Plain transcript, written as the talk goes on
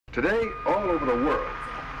Today, all over the world,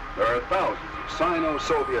 there are thousands of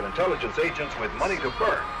Sino-Soviet intelligence agents with money to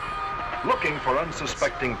burn, looking for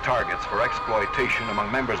unsuspecting targets for exploitation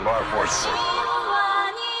among members of our forces.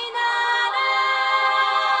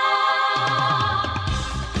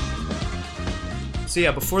 So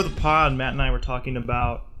yeah, before the pod, Matt and I were talking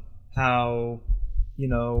about how,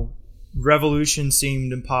 revolution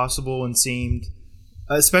seemed impossible and seemed,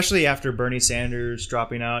 especially after Bernie Sanders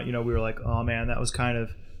dropping out, we were like, oh man, that was kind of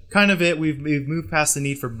it. We've moved past the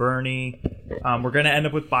need for Bernie. We're going to end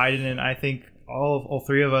up with Biden, and I think all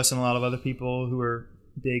three of us and a lot of other people who are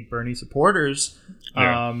big Bernie supporters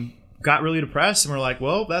got really depressed, and we're like,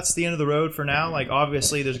 well, that's the end of the road for now. Like,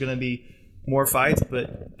 obviously, there's going to be more fights,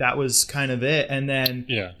 but that was kind of it. And then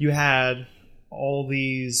you had all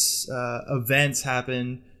these events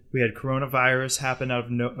happen. We had coronavirus happen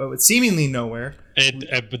out of seemingly nowhere.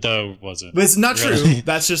 But though it wasn't. But it's not really true.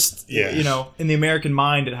 That's just, in the American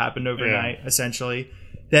mind, it happened overnight, essentially.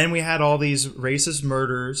 Then we had all these racist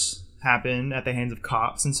murders happen at the hands of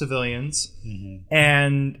cops and civilians. Mm-hmm.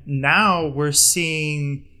 And now we're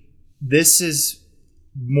seeing this is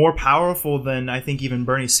more powerful than I think even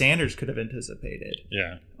Bernie Sanders could have anticipated.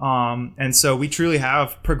 Yeah. And so we truly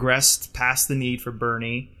have progressed past the need for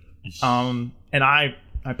Bernie. And I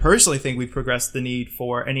personally think we've progressed the need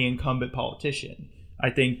for any incumbent politician. I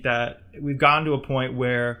think that we've gotten to a point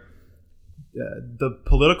where the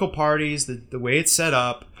political parties, the way it's set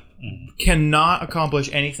up, cannot accomplish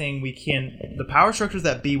anything. The power structures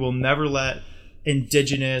that be will never let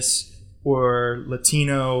indigenous or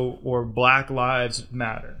Latino or Black lives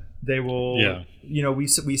matter. They will,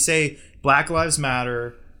 we say Black Lives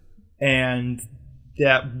Matter, and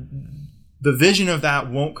that the vision of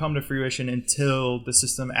that won't come to fruition until the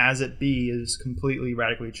system as it be is completely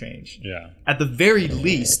radically changed. Yeah. At the very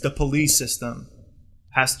least, the police system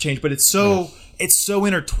has to change, but it's so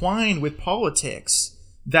intertwined with politics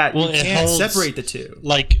that you can't separate the two.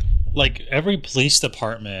 Like every police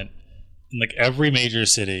department, like every major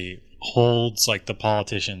city, holds like the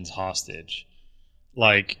politicians hostage.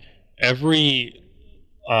 Like every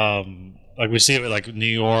like we see it with like New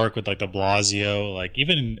York with like de Blasio, like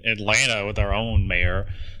even in Atlanta with our own mayor.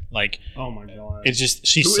 Like, oh my god, it's just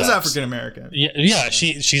she is African American. Yeah,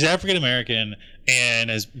 she's African American and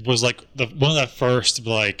was like one of the first to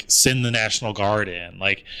like send the National Guard in.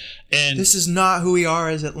 Like, and this is not who we are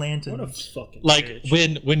as Atlantans. What a fucking like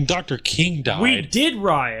bitch. when Dr. King died, we did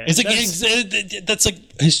riot. It's like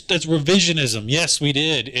that's revisionism. Yes, we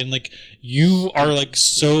did, and like you are like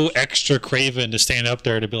so extra craven to stand up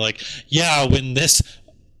there to be like, yeah, when this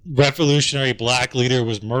revolutionary black leader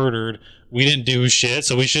was murdered, we didn't do shit,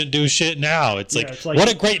 so we shouldn't do shit now. It's like what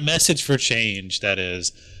a great message for change that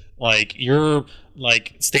is. Like, you're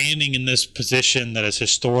like standing in this position that is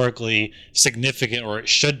historically significant, or it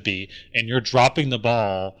should be, and you're dropping the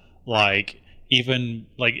ball. Like, even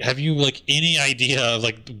like, have you like any idea of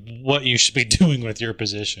like what you should be doing with your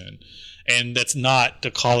position? And that's not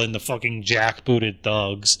to call in the fucking jackbooted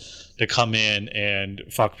thugs to come in and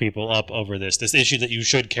fuck people up over this issue that you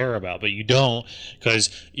should care about, but you don't,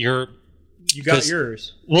 because you got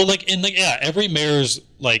yours. Well, like every mayor's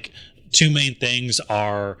like two main things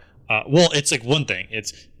are it's like one thing.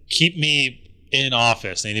 It's keep me in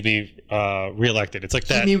office. They need to be reelected. It's like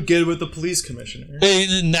that. Keep me good with the police commissioner.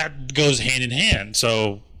 And that goes hand in hand.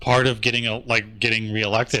 So part of getting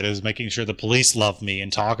reelected is making sure the police love me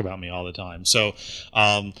and talk about me all the time. So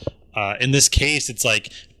in this case, it's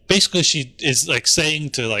like basically she is like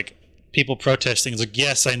saying to like people protesting, it's like,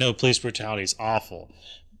 yes, I know police brutality is awful.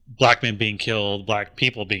 Black men being killed, black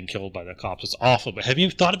people being killed by the cops, it's awful. But have you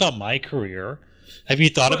thought about my career? Have you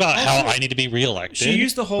thought about how I need to be reelected? She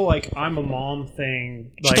used the whole like I'm a mom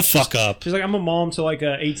thing. Shut the fuck up. She's like, I'm a mom to like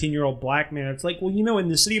a 18-year-old black man. It's like, well, in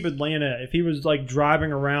the city of Atlanta, if he was like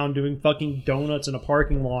driving around doing fucking donuts in a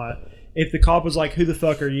parking lot, if the cop was like, who the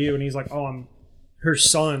fuck are you? And he's like, oh, I'm her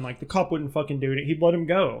son. Like, the cop wouldn't fucking do it. He'd let him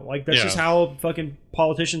go. Like, that's just how fucking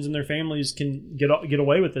politicians and their families can get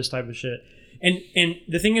away with this type of shit. And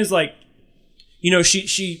the thing is, like,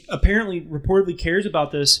 she apparently reportedly cares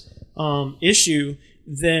about this issue.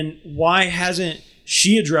 Then why hasn't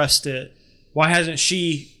she addressed it? Why hasn't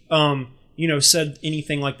she, said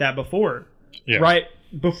anything like that before? Yeah. Right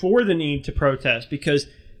before the need to protest? Because,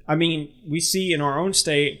 I mean, we see in our own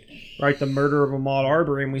state, right, the murder of Ahmaud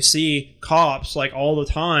Arbery, and we see cops like all the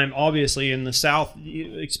time, obviously in the South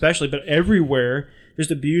especially, but everywhere,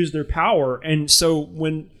 just abuse their power. And so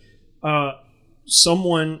when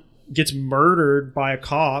someone gets murdered by a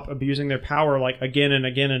cop abusing their power like again and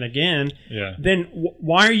again and again, then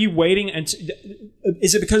why are you waiting? And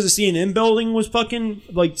is it because the CNN building was fucking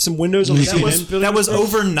like some windows on the CNN building? That was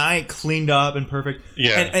overnight cleaned up and perfect.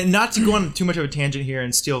 Yeah. And not to go on too much of a tangent here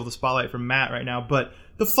and steal the spotlight from Matt right now, but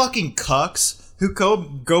the fucking cucks who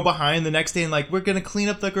go behind the next day and like, we're gonna clean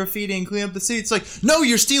up the graffiti and clean up the city. It's like, no,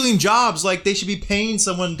 you're stealing jobs. Like, they should be paying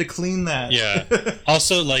someone to clean that. Yeah.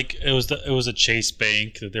 Also, like, it was a Chase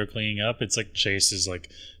bank that they're cleaning up. It's like Chase has like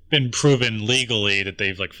been proven legally that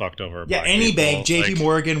they've like fucked over. Yeah, black any people. bank, JP like,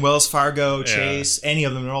 Morgan, Wells Fargo, Chase, any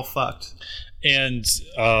of them, they're all fucked. And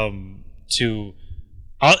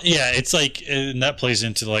it's like, and that plays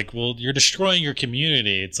into like, well, you're destroying your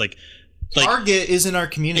community. It's like Target isn't our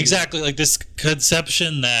community. Exactly, like this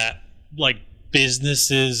conception that like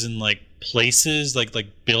businesses and like places, like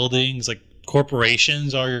buildings, like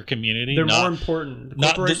corporations are your community. They're more important.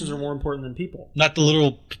 Corporations are more important than people. Not the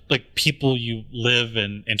literal like people you live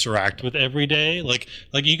and interact with every day. Like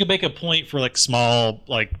you could make a point for like small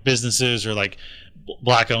like businesses or like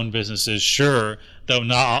black-owned businesses, sure, though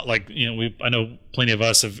not like, you know, I know plenty of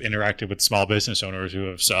us have interacted with small business owners who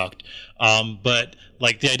have sucked. But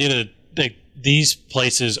like the idea that these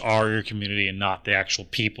places are your community and not the actual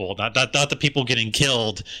people, not the people getting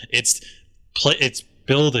killed. It's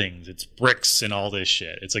buildings, it's bricks and all this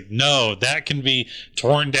shit. It's like, no, that can be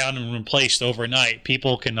torn down and replaced overnight.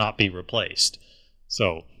 People cannot be replaced.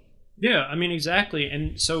 So yeah, I mean, exactly.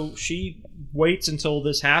 And so she waits until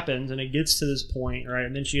this happens and it gets to this point, right?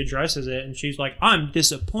 And then she addresses it and she's like, I'm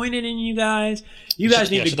disappointed in you guys. You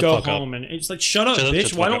guys need to go home. And it's like, shut up,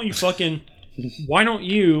 bitch. Why don't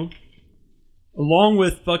you, along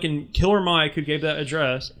with fucking Killer Mike, who gave that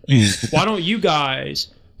address, why don't you guys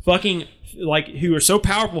fucking, like, who are so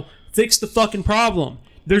powerful, fix the fucking problem?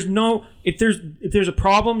 There's no, if there's a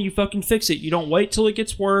problem, you fucking fix it. You don't wait till it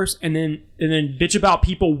gets worse and then bitch about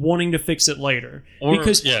people wanting to fix it later,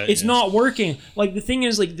 because it's not working. Like, the thing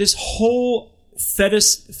is, like, this whole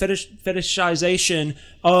fetishization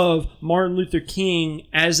of Martin Luther King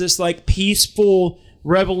as this like peaceful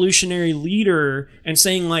revolutionary leader, and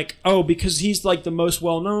saying like, oh, because he's like the most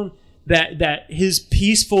well known, that his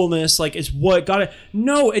peacefulness like is what got it.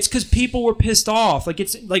 No, it's because people were pissed off. Like,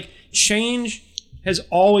 it's like change has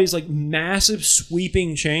always, like, massive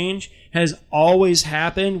sweeping change has always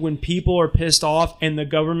happened when people are pissed off and the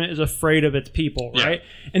government is afraid of its people, right?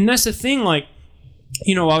 Yeah. And that's the thing, like,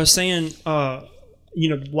 you know, I was saying,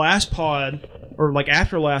 last pod, or like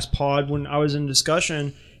after last pod, when I was in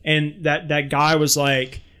discussion, and that guy was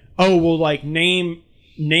like, oh, well, like, name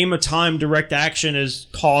a time direct action is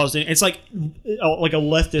caused. And it's like a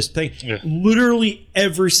leftist thing. Yeah. Literally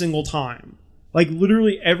every single time. Like,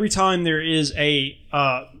 literally every time there is a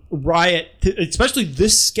riot, especially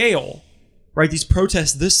this scale, right? These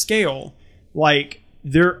protests this scale, like,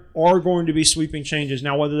 there are going to be sweeping changes.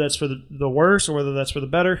 Now, whether that's for the worse or whether that's for the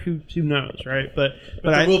better, who knows, right? But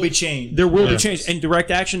there will be change. There will be change, and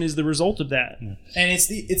direct action is the result of that. And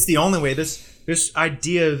it's the only way. This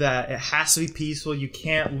idea that it has to be peaceful, you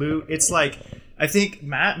can't loot. It's like, I think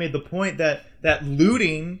Matt made the point that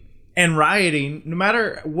looting and rioting, no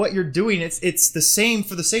matter what you're doing, it's the same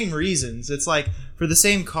for the same reasons. It's like for the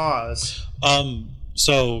same cause.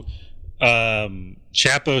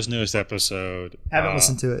 Chapo's newest episode. Haven't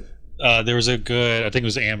listened to it. There was I think it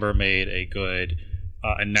was Amber made a good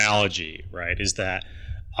analogy, right? Is that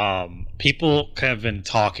people kind of been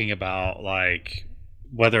talking about like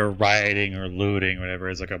whether rioting or looting or whatever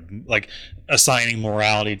is like assigning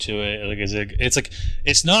morality to it. Like,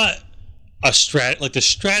 it's not a like the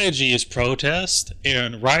strategy is protest,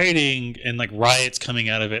 and rioting and like riots coming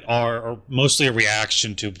out of it are mostly a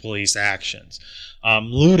reaction to police actions.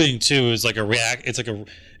 Looting too is like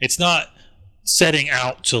it's not setting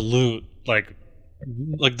out to loot, like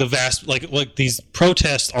the vast like these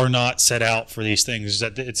protests are not set out for these things.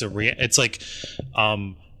 That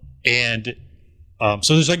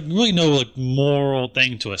so there's like really no like moral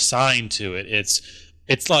thing to assign to it.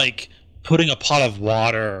 It's like putting a pot of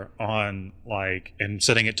water on and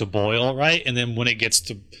setting it to boil, right? And then when it gets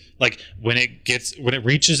to when it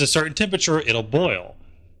reaches a certain temperature, it'll boil.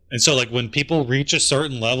 And so, like, when people reach a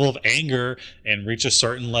certain level of anger and reach a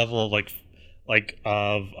certain level of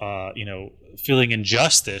feeling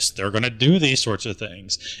injustice, they're going to do these sorts of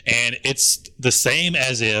things. And it's the same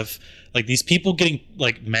as if, like, these people getting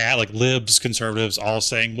like mad, like libs, conservatives, all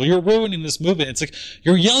saying, "Well, you're ruining this movement." It's like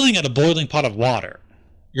you're yelling at a boiling pot of water.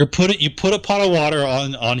 You put a pot of water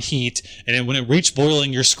on heat, and then when it reached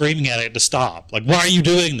boiling, you're screaming at it to stop. Like, why are you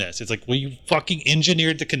doing this? It's like, well, you fucking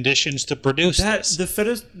engineered the conditions to produce this.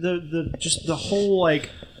 The whole like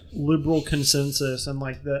liberal consensus and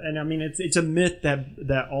like and I mean it's a myth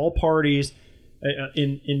that all parties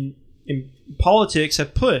in politics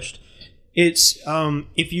have pushed. It's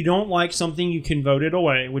if you don't like something, you can vote it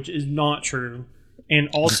away, which is not true. And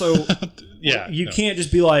also, you can't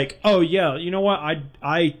just be like, oh yeah, you know what?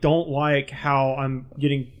 I don't like how I'm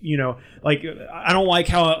getting, like I don't like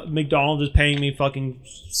how McDonald's is paying me fucking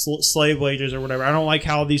slave wages or whatever. I don't like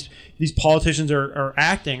how these politicians are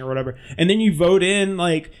acting or whatever. And then you vote in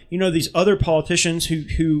like these other politicians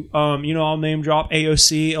who I'll name drop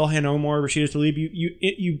AOC, Ilhan Omar, Rashida Tlaib.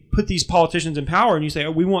 You put these politicians in power and you say,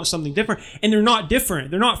 oh, we want something different, and they're not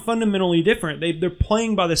different. They're not fundamentally different. They're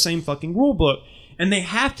playing by the same fucking rule book. And they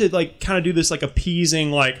have to like kind of do this like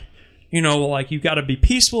appeasing, like, like you got to be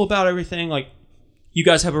peaceful about everything. Like you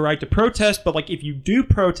guys have a right to protest, but like if you do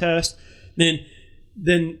protest, then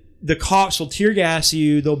the cops will tear gas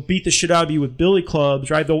you. They'll beat the shit out of you with billy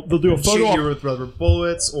clubs, right? They'll do a photo shoot you with rubber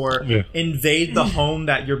bullets or invade the home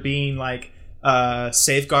that you're being like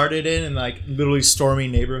safeguarded in and like literally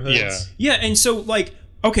storming neighborhoods. Yeah, and so like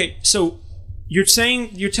okay, so you're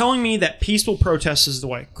telling me that peaceful protest is the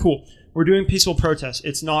way. Cool. We're doing peaceful protests.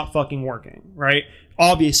 It's not fucking working, right?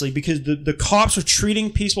 Obviously, because the cops are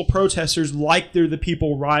treating peaceful protesters like they're the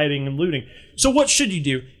people rioting and looting. So what should you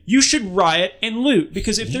do? You should riot and loot,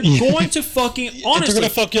 because if they're going to fucking honestly, if they're gonna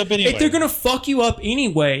fuck you up anyway. If they're gonna fuck you up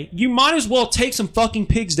anyway, you might as well take some fucking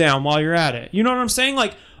pigs down while you're at it. You know what I'm saying?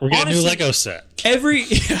 Like we're getting a new Lego set.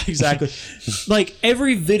 Exactly. Like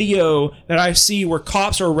every video that I see where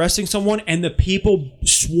cops are arresting someone and the people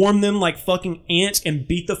swarm them like fucking ants and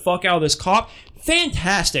beat the fuck out of this cop.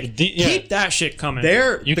 Fantastic. Keep that shit coming.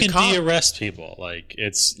 You can de-arrest people. Like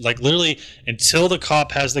it's like literally until the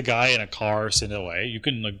cop has the guy in a car sent away, you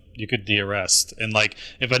could de-arrest. And like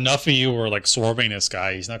if enough of you were like swarming this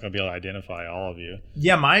guy, he's not going to be able to identify all of you.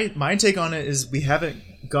 Yeah, my take on it is we haven't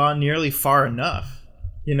gone nearly far enough.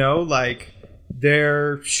 Like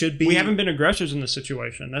there should be. We haven't been aggressors in this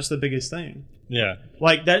situation. That's the biggest thing. Yeah,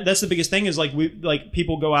 like that's the biggest thing is like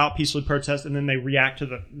people go out peacefully protest and then they react to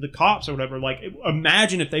the cops or whatever. Like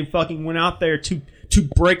imagine if they fucking went out there to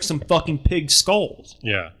break some fucking pig skulls.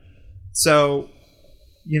 Yeah. So,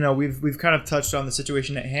 we've kind of touched on the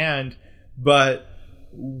situation at hand, but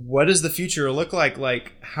what does the future look like?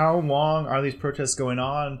 Like how long are these protests going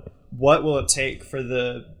on? What will it take for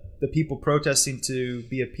the people protesting to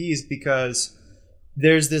be appeased? Because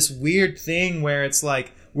there's this weird thing where it's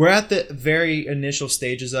like we're at the very initial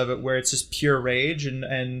stages of it where it's just pure rage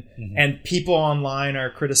and people online are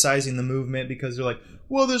criticizing the movement because they're like,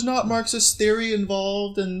 well, there's not Marxist theory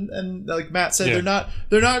involved and like Matt said,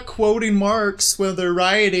 they're not quoting Marx when they're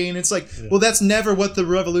rioting. It's like, well, that's never what the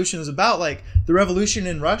revolution is about. Like the revolution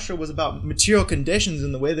in Russia was about material conditions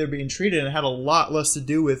and the way they're being treated, and it had a lot less to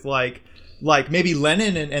do with like maybe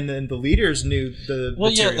Lenin and then the leaders knew the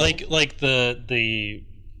material.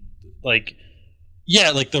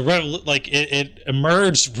 It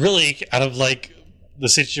emerged really out of like the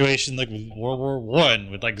situation like with World War I,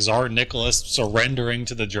 with like Tsar Nicholas surrendering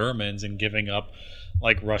to the Germans and giving up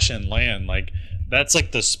like Russian land. Like that's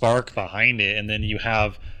like the spark behind it, and then you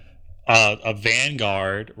have a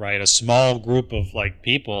vanguard, right? A small group of like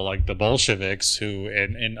people like the Bolsheviks who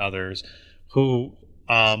and others who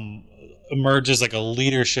emerges like a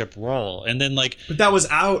leadership role, and then like but that was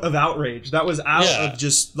out of outrage, that was out of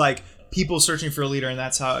just like people searching for a leader, and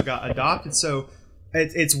that's how it got adopted. So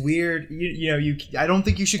it's weird. I don't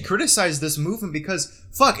think you should criticize this movement because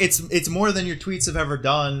fuck, it's more than your tweets have ever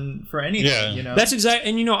done for anything. That's exactly.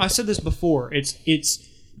 And I said this before, it's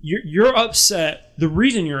you're upset. The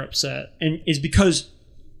reason you're upset is because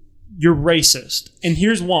you're racist, and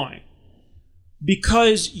here's why.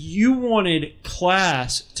 Because you wanted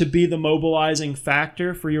class to be the mobilizing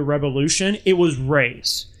factor for your revolution. It was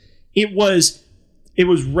race. It was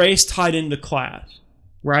race tied into class,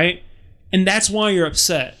 right? And that's why you're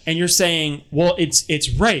upset. And you're saying, well, it's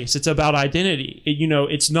race. It's about identity.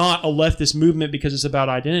 It's not a leftist movement because it's about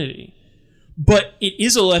identity. But it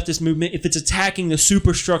is a leftist movement if it's attacking the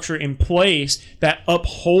superstructure in place that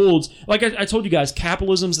upholds, like I told you guys,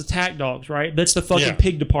 capitalism's the attack dogs, right? That's the fucking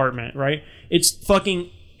pig department, right? It's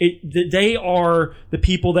fucking, they are the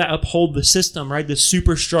people that uphold the system, right? The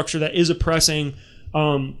superstructure that is oppressing,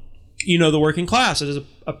 the working class. It is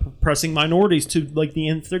oppressing minorities to like the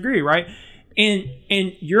nth degree, right? And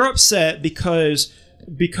you're upset because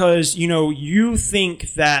you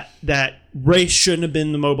think that race shouldn't have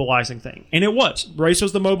been the mobilizing thing, and it was. Race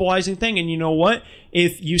was the mobilizing thing, and you know what?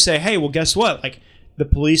 If you say, hey, well, guess what? Like the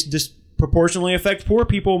police proportionally affect poor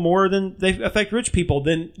people more than they affect rich people,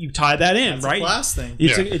 then you tie that in, It's right? a class thing.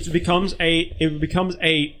 It becomes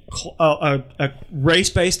a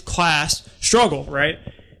race-based class struggle, right?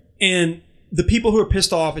 And the people who are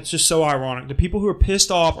pissed off, it's just so ironic. The people who are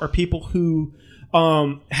pissed off are people who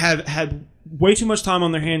have had way too much time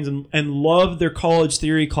on their hands and love their college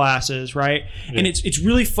theory classes, right? Yeah. And it's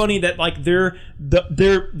really funny that like their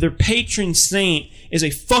patron saint is a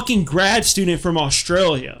fucking grad student from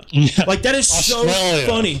Australia. Like that is so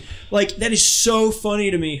funny. Like that is so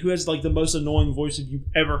funny to me. Who has like the most annoying voice that you've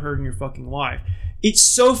ever heard in your fucking life? It's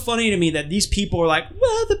so funny to me that these people are like,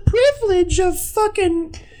 well, the privilege of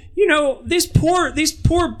fucking, you know, these poor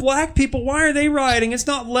black people, why are they rioting? It's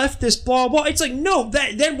not leftist, blah, blah. It's like, no,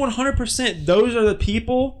 that 100%, those are the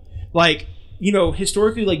people, like, you know,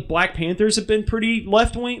 historically, like, Black Panthers have been pretty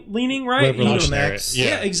left-leaning, right? Revolutionary.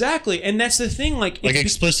 Yeah, exactly. And that's the thing, like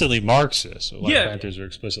explicitly Marxist. So Black Panthers are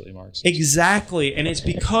explicitly Marxist. Exactly. And it's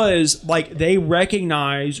because, like, they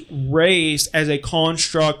recognize race as a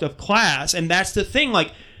construct of class. And that's the thing,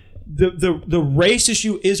 like, the race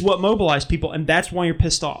issue is what mobilized people, and that's why you're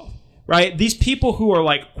pissed off, right? These people who are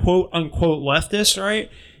like quote unquote leftists, right?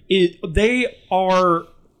 They are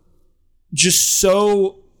just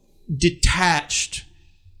so detached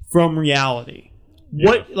from reality. Yeah.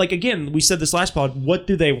 What, like, again, we said this last pod. What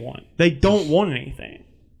do they want? They don't want anything.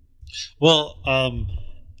 Well,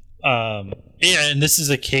 yeah, and this is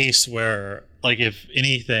a case where, like, if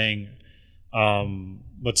anything,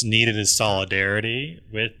 what's needed is solidarity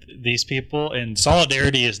with these people, and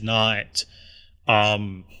solidarity is not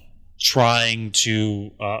trying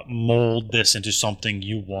to mold this into something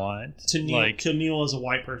you want. To kneel as a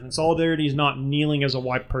white person. Solidarity is not kneeling as a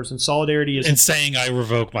white person. Solidarity is... And saying, I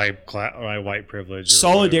revoke my white privilege.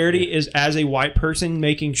 Solidarity is, as a white person,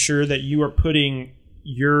 making sure that you are putting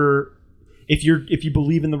your... If you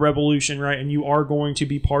believe in the revolution, right, and you are going to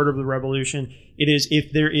be part of the revolution, it is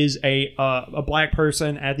if there is a black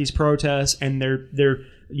person at these protests and they're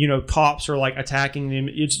you know, cops are like attacking them,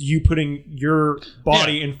 it's you putting your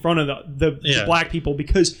body in front of the black people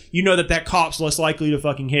because you know that cop's less likely to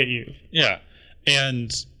fucking hit you. Yeah,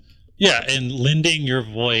 and lending your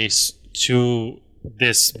voice to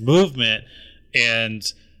this movement and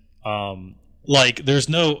like there's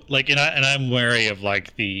no like and I'm wary of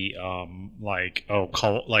like the white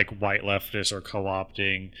leftists or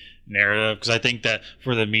co-opting narrative, because I think that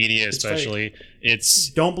for the media especially it's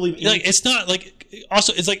don't believe like it's not like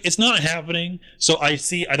also it's like it's not happening. So I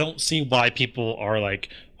don't see why people are like,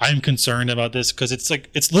 I'm concerned about this, because it's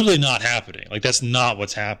like it's literally not happening. Like that's not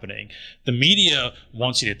what's happening. The media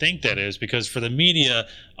wants you to think that is, because for the media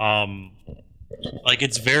like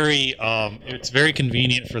it's very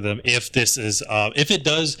convenient for them if this is if it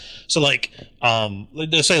does so like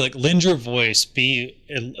they say like lend your voice, be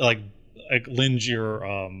like lend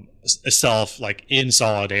your self like in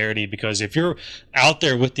solidarity, because if you're out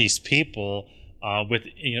there with these people with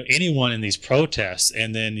anyone in these protests,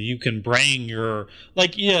 and then you can bring your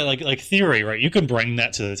like theory, right? You can bring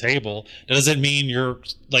that to the table. That doesn't mean you're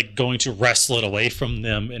like going to wrestle it away from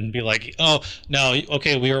them and be like, oh no,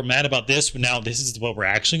 okay, we were mad about this, but now this is what we're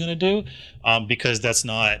actually going to do, because that's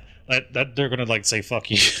not that they're going to like say fuck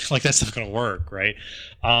you. Like that's not going to work, right?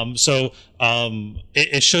 So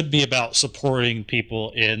it should be about supporting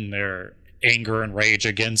people in their anger and rage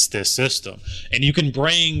against this system, and you can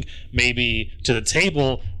bring maybe to the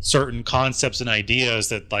table certain concepts and ideas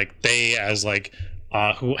that like they as like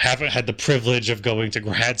who haven't had the privilege of going to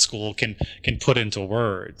grad school can put into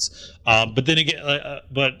words. But then again,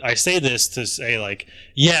 but I say this to say like,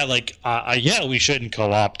 we shouldn't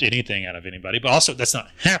co-opt anything out of anybody, but also that's not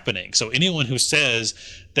happening. So anyone who says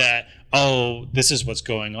that, oh, this is what's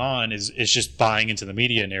going on is just buying into the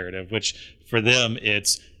media narrative, which for them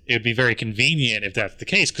it would be very convenient if that's the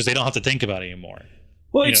case, because they don't have to think about it anymore.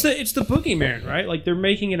 Well, it's the boogeyman, right? Like they're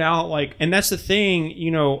making it out like, and that's the thing,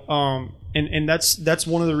 and that's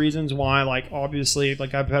one of the reasons why, like, obviously,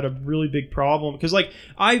 like I've had a really big problem, because like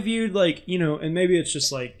I viewed like, and maybe it's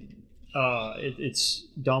just like it's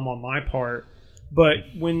dumb on my part, but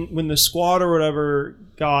when the squad or whatever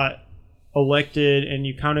got elected, and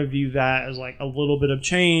you kind of view that as like a little bit of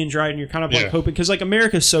change, right? And you're kind of like hoping, because like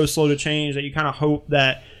America's so slow to change that you kind of hope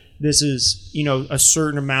that this is, a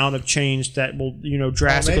certain amount of change that will,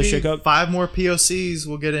 drastically shake up. 5 more POCs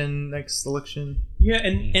will get in next election. Yeah,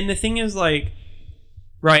 and the thing is, like,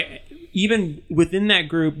 right, even within that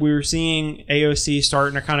group, we were seeing AOC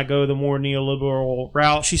starting to kind of go the more neoliberal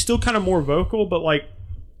route. She's still kind of more vocal, but like,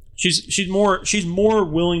 she's more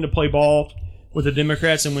willing to play ball with the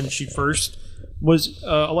Democrats than when she first was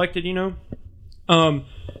elected.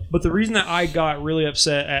 But the reason that I got really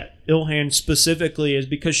upset at Ilhan specifically is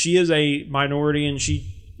because she is a minority and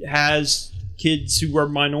she has kids who are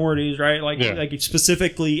minorities, right? Like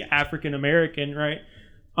specifically African American, right?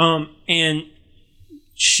 And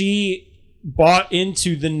she bought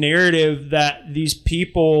into the narrative that these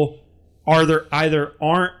people either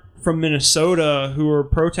aren't from Minnesota who are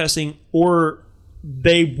protesting or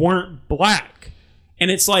they weren't black.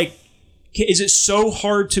 And it's like, is it so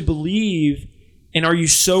hard to believe, and are you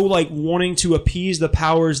so like wanting to appease the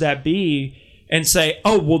powers that be and say,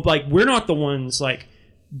 oh, well, like we're not the ones like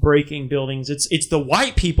breaking buildings, it's the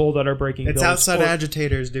white people that are breaking buildings. It's outside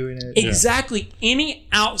agitators doing it. Exactly. Any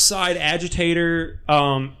outside agitator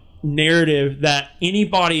narrative that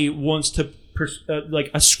anybody wants to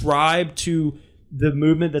like ascribe to the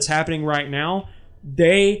movement that's happening right now,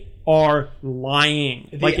 they are lying.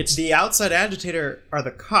 It's the outside agitator are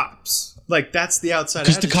the cops. Like that's the outside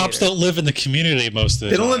because agitator. the cops don't live in the community most of the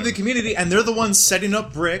time. They don't live in the community, and they're the ones setting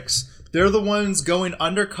up bricks. They're the ones going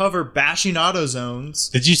undercover, bashing auto zones.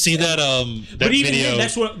 Did you see that? That even video? then,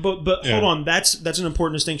 that's what. But hold on, that's an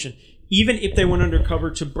important distinction. Even if they went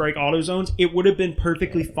undercover to break auto zones, it would have been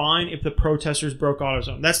perfectly fine if the protesters broke auto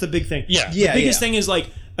zone. That's the big thing. Yeah. The biggest thing is like,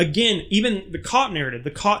 again, even the cop narrative.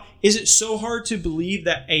 Is it so hard to believe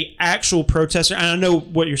that a actual protester? And I know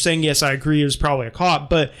what you're saying. Yes, I agree. It was probably a cop,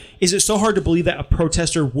 but is it so hard to believe that a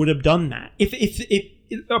protester would have done that? If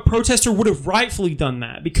a protester would have rightfully done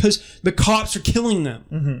that because the cops are killing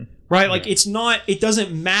them, right? Like it's not. It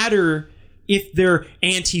doesn't matter if they're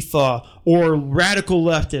Antifa or radical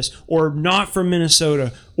leftists or not from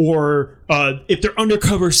Minnesota or if they're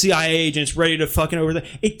undercover CIA agents ready to fucking over there.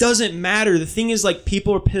 It doesn't matter. The thing is, like,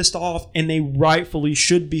 people are pissed off and they rightfully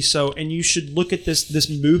should be so. And you should look at this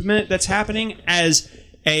movement that's happening as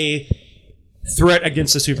a threat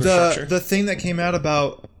against the superstructure. The thing that came out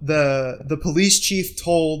about the police chief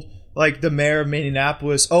told like the mayor of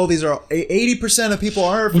Minneapolis, oh, these are 80% of people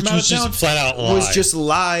are from Which out was of town. just flat out lie. Was just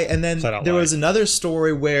lie. And then there was another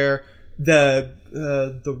story where the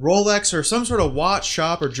Rolex or some sort of watch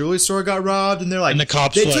shop or jewelry store got robbed, and they're like, and the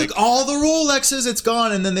cops they took all the Rolexes, it's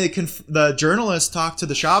gone. And then the journalist talked to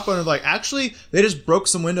the shop owner, like, actually, they just broke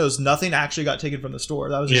some windows. Nothing actually got taken from the store.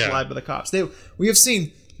 That was just lied by the cops. We have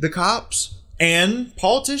seen the cops and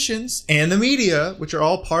politicians and the media, which are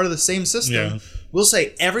all part of the same system, will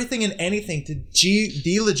say everything and anything to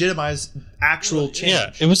delegitimize actual change.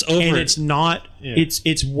 Yeah, it was over. And it's not. Yeah.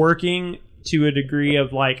 It's working to a degree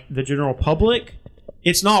of like the general public.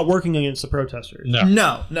 It's not working against the protesters.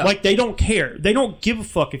 No. Like they don't care. They don't give a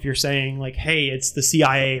fuck if you're saying like, "Hey, it's the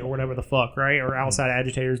CIA or whatever the fuck," right? Or outside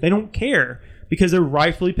agitators. They don't care because they're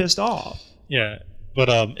rightfully pissed off. Yeah. But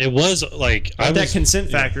it was like that consent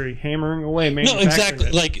factory hammering away. No,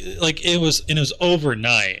 exactly. Like it was, and it was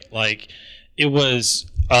overnight. Like it was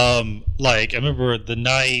like I remember the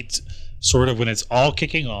night sort of when it's all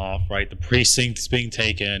kicking off, right? The precinct's being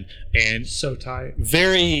taken, and so tight,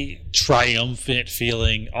 very triumphant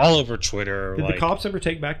feeling all over Twitter. Did the cops ever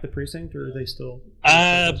take back the precinct, or are they still?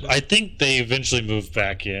 I think they eventually moved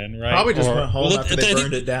back in, right? Probably just went home after they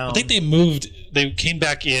burned it down. I think they moved. They came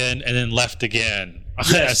back in and then left again.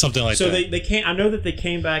 Yes. Something like that. So they came. I know that they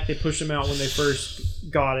came back. They pushed them out when they first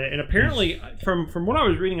got it, and apparently, from what I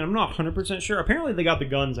was reading, and I'm not 100% sure. Apparently, they got the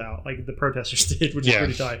guns out, like the protesters did, which is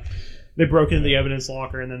pretty tight. They broke into the evidence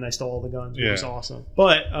locker and then they stole all the guns, which was awesome.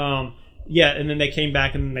 But and then they came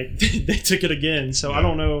back and they they took it again. So I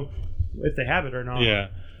don't know if they have it or not. Yeah,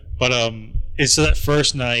 but it's that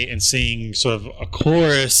first night and seeing sort of a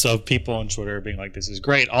chorus of people on Twitter being like, "This is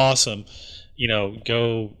great, awesome,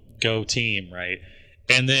 go team," right?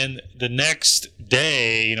 And then the next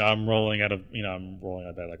day, I'm rolling out of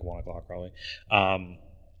bed like 1 o'clock probably.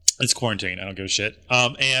 It's quarantine. I don't give a shit.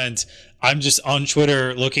 And I'm just on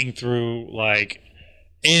Twitter looking through like,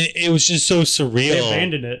 and it was just so surreal.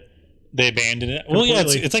 They abandoned it. Well, yeah,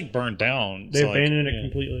 it's like burned down. They abandoned it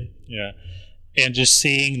completely. Yeah, and just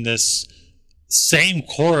seeing this same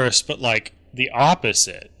chorus, but like the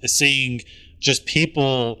opposite. Seeing just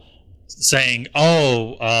people saying,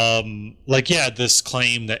 this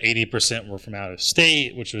claim that 80% were from out of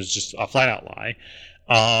state, which was just a flat out lie.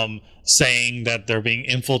 Saying that they're being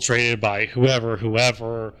infiltrated by whoever,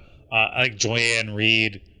 like Joyanne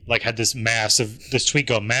Reed, like had this tweet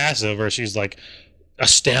go massive where she's like,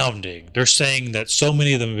 astounding. They're saying that so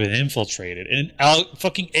many of them have been infiltrated, and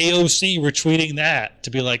fucking AOC retweeting that to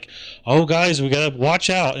be like, oh guys, we gotta watch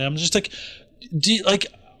out. And I'm just like,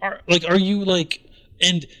 are you like,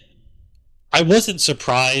 and I wasn't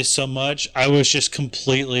surprised so much. I was just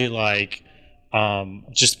completely like,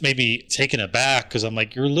 just maybe taken aback because I'm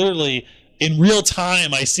like, you're literally in real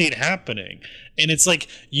time. I see it happening, and it's like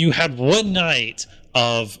you had one night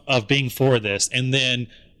of being for this, and then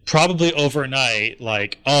probably overnight,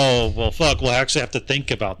 like, oh well, fuck, we'll actually have to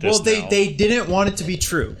think about this. Well, they didn't want it to be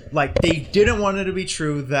true. Like, they didn't want it to be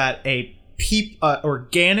true that a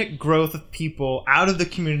organic growth of people out of the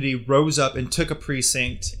community rose up and took a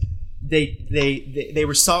precinct. They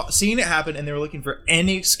were seeing it happen, and they were looking for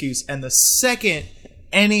any excuse. And the second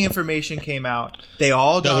any information came out, they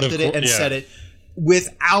all adopted it and said it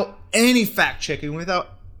without any fact checking,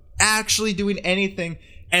 without actually doing anything.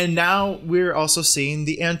 And now we're also seeing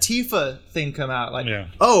the Antifa thing come out. Like,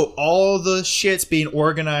 oh, all the shit's being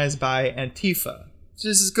organized by Antifa.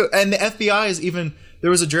 This is good. And the FBI is even... There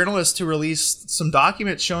was a journalist who released some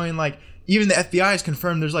documents showing, like, even the FBI has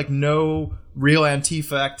confirmed there's, like, no real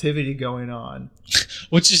Antifa activity going on.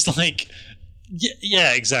 Which is like...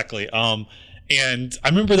 Yeah, exactly. And I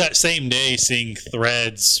remember that same day seeing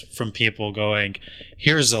threads from people going,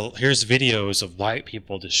 here's videos of white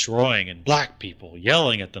people destroying and black people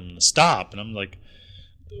yelling at them to stop. And I'm like,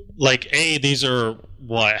 these are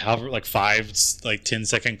however, like 5, like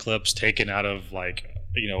 10-second clips taken out of, like,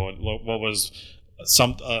 you know, what was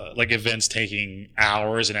some like events taking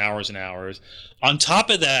hours and hours and hours. On top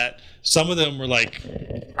of that, some of them were like,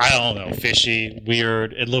 I don't know, fishy,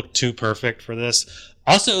 weird. It looked too perfect for this.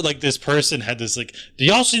 Also, like, this person had this, like, do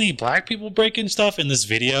y'all see any black people breaking stuff in this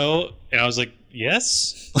video? And I was like,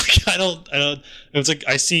 yes. Like, I don't. It was like,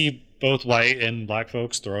 I see both white and black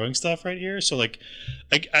folks throwing stuff right here. So, like,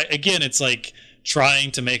 again, it's like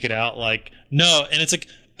trying to make it out like, no. And it's like,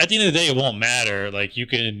 at the end of the day, it won't matter. Like, you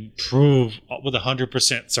can prove with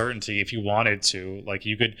 100% certainty if you wanted to. Like,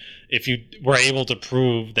 you could, if you were able to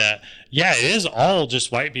prove that, yeah, it is all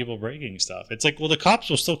just white people breaking stuff. It's like, well, the cops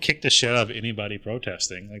will still kick the shit out of anybody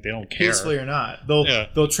protesting. Like, they don't care. Peacefully or not.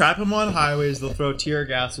 They'll trap them on highways. They'll throw tear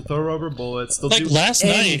gas. They'll throw rubber bullets. They'll do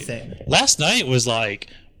anything. Last night was like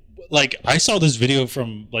I saw this video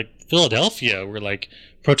from, like, Philadelphia where, like,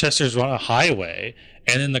 protesters were on a highway,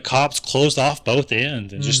 and then the cops closed off both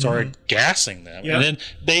ends and just started gassing them. Yep. And then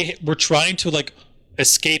they were trying to, like,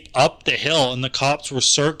 escape up the hill, and the cops were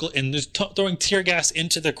circling and just throwing tear gas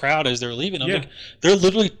into the crowd as they're leaving. I'm like, they're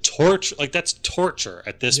literally torture. Like, that's torture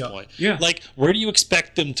at this point. Yeah. Like, where do you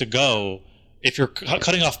expect them to go if you're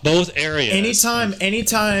cutting off both areas?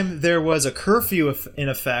 Anytime there was a curfew in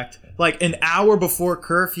effect, like an hour before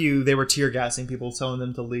curfew, they were tear gassing people, telling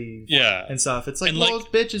them to leave. Yeah, and stuff. It's like, well,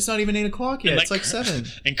 bitch, it's not even 8 o'clock yet. It's like 7.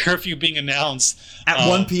 And curfew being announced at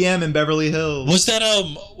 1 p.m. in Beverly Hills. Was that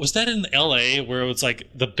in L.A. where it was like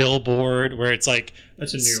the billboard where it's like,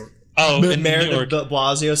 that's in New York. Oh, Mayor de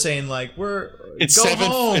Blasio saying, like, it's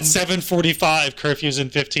 7:45, curfew's in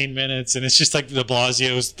 15 minutes, and it's just like de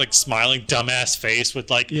Blasio's, like, smiling dumbass face with,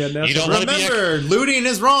 like, you don't want to be looting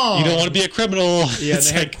is wrong. You don't want to be a criminal. Yeah, and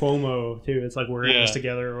they had Cuomo too. It's like, we're in this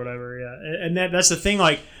together or whatever. Yeah, and that's the thing.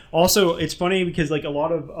 Like, also, it's funny because, like, a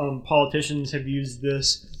lot of politicians have used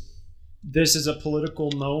this is a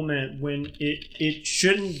political moment when it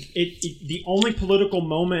shouldn't. The only political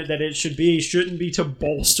moment that it shouldn't be to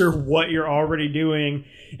bolster what you're already doing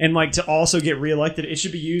and, like, to also get reelected. It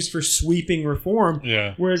should be used for sweeping reform.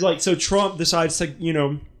 Yeah. Whereas, like, so Trump decides to, you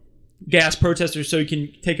know, gas protesters so he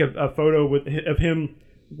can take a photo of him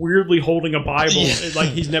weirdly holding a Bible, like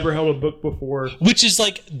he's never held a book before. Which is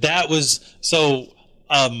like, that was so.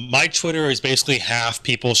 My Twitter is basically half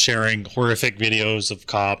people sharing horrific videos of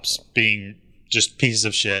cops being just pieces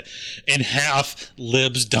of shit, and half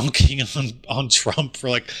libs dunking on Trump for,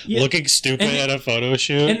 like, looking stupid at a photo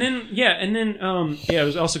shoot. And then it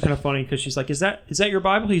was also kind of funny because she's like, "Is that your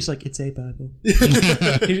Bible?" He's like, "It's a Bible."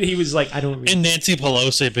 he was like, "I don't read." And Nancy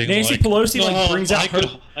Pelosi brings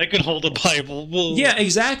out I could hold a Bible. Whoa. Yeah,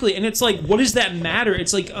 exactly. And it's like, what does that matter?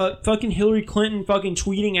 It's like fucking Hillary Clinton fucking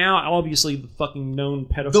tweeting out, obviously the fucking known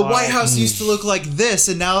pedophile. The White House used to look like this,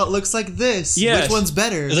 and now it looks like this. Yes. Which one's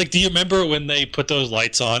better? It's like, do you remember when they put those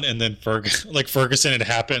lights on, and then Ferguson had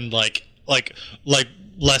happened like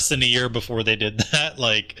less than a year before they did that?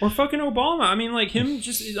 Like, or fucking Obama. I mean, like, him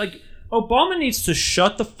just, like, Obama needs to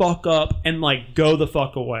shut the fuck up and, like, go the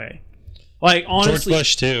fuck away. Like, honestly, George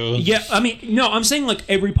Bush too. Yeah, I mean, no, I'm saying, like,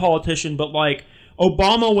 every politician, but, like,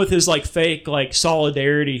 Obama with his, like, fake, like,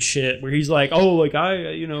 solidarity shit, where he's like, oh, like,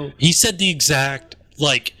 he said the exact,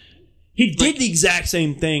 like, he did the exact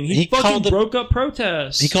same thing. He fucking broke up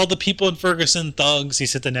protests. He called the people in Ferguson thugs. He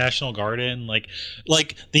said the National Guard in, like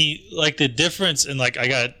the difference. And, like, I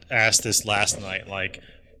got asked this last night, like,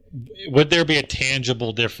 would there be a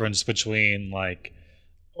tangible difference between, like,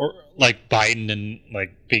 or, like, Biden and,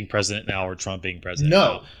 like, being president now or Trump being president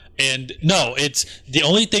now? And no, it's the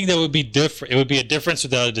only thing that would be different. It would be a difference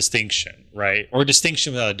without a distinction, right? Or a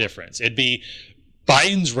distinction without a difference. It'd be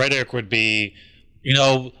Biden's rhetoric would be, you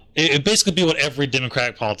know, it basically be what every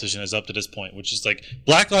Democratic politician is up to this point, which is like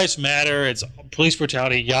Black Lives Matter, it's police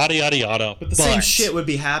brutality, yada yada yada. But the same shit would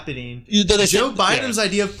be happening. Joe Biden's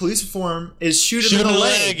idea of police reform is shoot him in the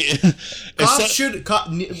leg. Cops should.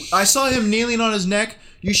 I saw him kneeling on his neck.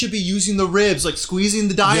 You should be using the ribs, like squeezing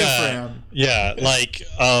the diaphragm. Yeah, like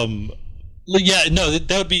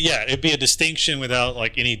that would be it'd be a distinction without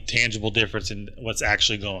like any tangible difference in what's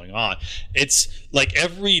actually going on. It's like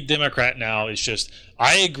every Democrat now is just,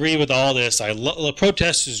 I agree with all this, the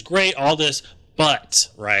protest is great, all this, but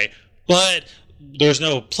there's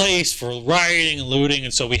no place for rioting and looting,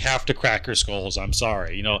 and so we have to crack your skulls. I'm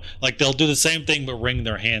sorry, you know, like they'll do the same thing but wring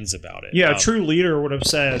their hands about it. Yeah, a true leader would have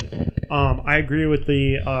said, I agree with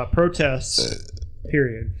the protests,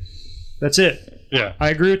 period. That's it. Yeah, I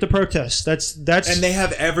agree with the protests. That's and they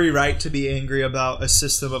have every right to be angry about a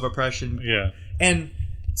system of oppression. Yeah, and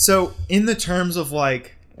so in the terms of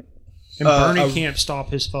like, and Bernie can't stop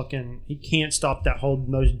he can't stop that whole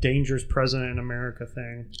most dangerous president in America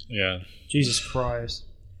thing. Yeah, Jesus Christ.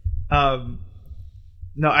 No,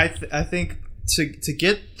 I think to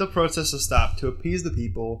get the protests to stop, to appease the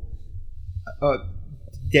people,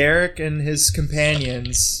 Derek and his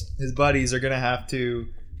companions, his buddies, are gonna have to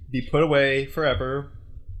be put away forever,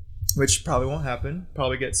 which probably won't happen.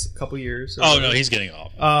 Probably gets a couple years. Oh no, he's getting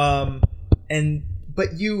off.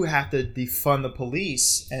 But you have to defund the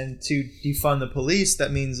police, and to defund the police,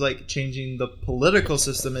 that means like changing the political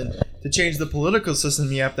system, and to change the political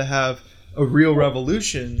system, you have to have a real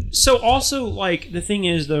revolution. So also, like, the thing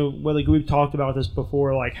is though, well, like we've talked about this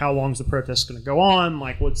before, like how long is the protest going to go on?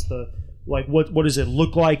 Like, what does it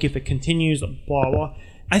look like if it continues? Blah blah.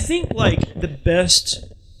 I think like the best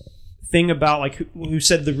thing about like who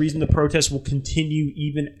said the reason the protest will continue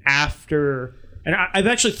even after, and I've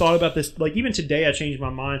actually thought about this, like even today I changed my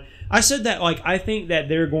mind. I said that like I think that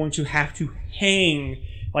they're going to have to hang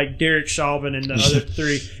like Derek Chauvin and the other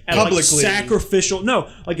three at publicly,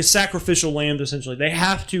 like a sacrificial lamb essentially. They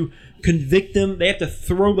have to convict them. They have to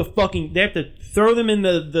throw them in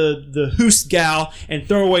the Hoosgal and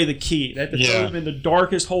throw away the key. They have to throw them in the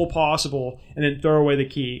darkest hole possible and then throw away the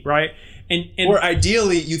key, right? And or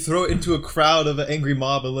ideally, you throw it into a crowd of an angry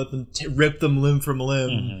mob and let them rip them limb from limb.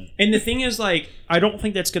 Mm-hmm. And the thing is, like, I don't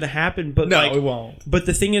think that's going to happen. But no, like, it won't. But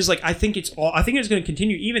the thing is, like, I think it's going to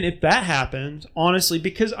continue even if that happens. Honestly,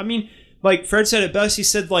 because I mean, like Fred said it best. He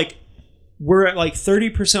said like we're at like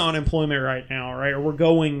 30% unemployment right now, right? Or we're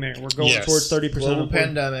going there. We're going towards 30% global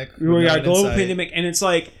pandemic. We got a global pandemic, and it's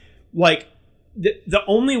like the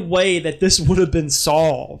only way that this would have been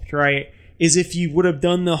solved, right, is if you would have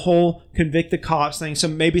done the whole convict the cops thing,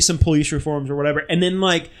 maybe some police reforms or whatever, and then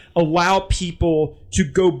like allow people to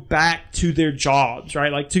go back to their jobs,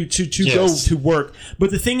 right? Like to go to work. But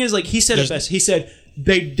the thing is, like he said it best. He said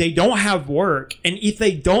they don't have work, and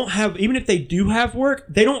even if they do have work,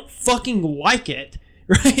 they don't fucking like it.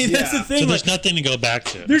 Right? Yeah. That's the thing. So there's nothing to go back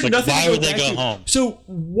to. There's nothing. Why would they go home? So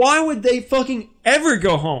why would they fucking ever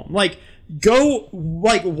go home? Like, go,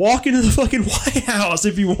 like, walk into the fucking White House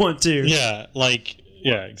if you want to. Yeah,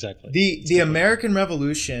 exactly. The American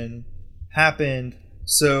Revolution happened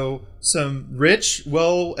so some rich,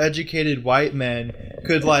 well-educated white men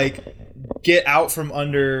could, like, get out from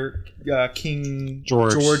under King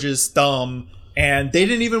George's thumb, and they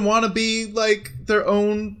didn't even want to be, like, their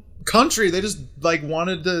own country. They just, like,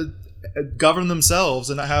 wanted to govern themselves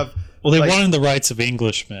and not have... Well, they wanted the rights of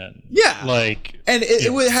Englishmen. Yeah. And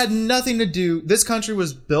it had nothing to do... This country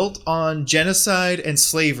was built on genocide and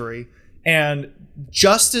slavery. And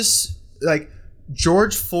justice... Like,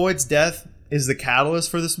 George Floyd's death is the catalyst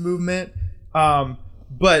for this movement.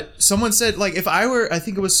 But someone said, like, if I were... I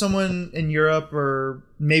think it was someone in Europe or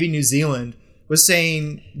maybe New Zealand was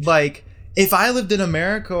saying, like, if I lived in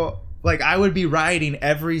America, like, I would be rioting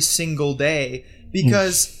every single day.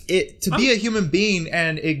 Because to be a human being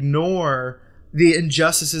and ignore the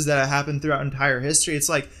injustices that have happened throughout entire history, it's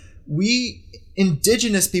like we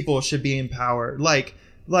indigenous people should be in power.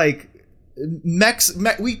 We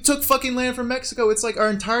took fucking land from Mexico. It's like our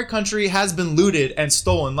entire country has been looted and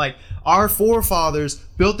stolen. Like our forefathers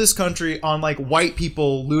built this country on like white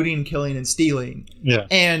people looting, killing, and stealing. Yeah.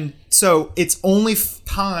 And so it's only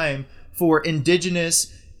time for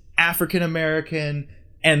indigenous, African American,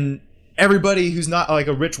 and everybody who's not like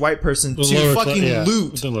a rich white person to fucking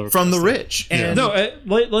loot from the rich. And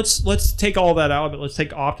let's take all that out of it. Let's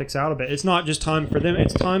take optics out of it. It's not just time for them.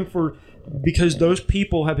 It's time for, because those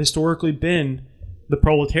people have historically been the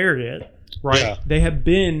proletariat, right? Yeah. They have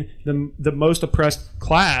been the most oppressed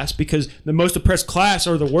class, because the most oppressed class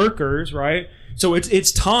are the workers, right? So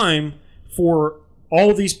it's time for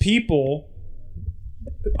all these people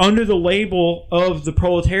under the label of the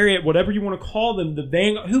proletariat, whatever you want to call them, the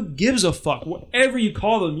vanguard, who gives a fuck? Whatever you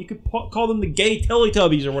call them, you could call them the gay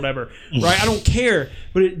Teletubbies or whatever, right? I don't care.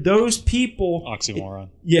 But those people... Oxymoron.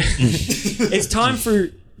 It's time for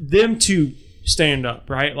them to stand up,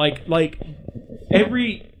 right?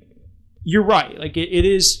 You're right. Like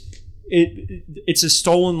it's a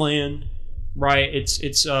stolen land, right?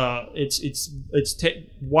 It's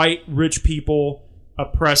white rich people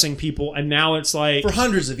oppressing people, and now it's like for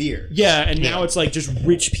hundreds of years. Yeah, and now it's like just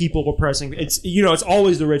rich people oppressing. It's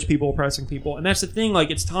always the rich people oppressing people, and that's the thing.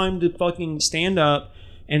 Like, it's time to fucking stand up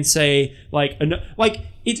and say why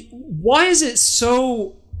is it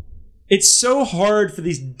so? It's so hard for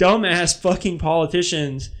these dumbass fucking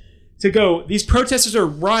politicians to go, these protesters are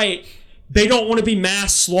right. They don't want to be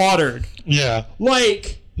mass slaughtered. Yeah.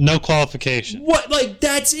 Like, no qualification. What? Like,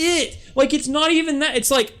 that's it. Like, it's not even that.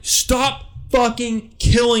 It's like, stop fucking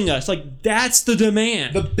killing us. Like, that's the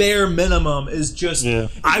demand. The bare minimum is just we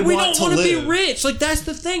don't want to be rich. Like, that's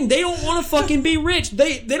the thing. They don't want to fucking be rich.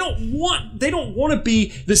 They don't want to be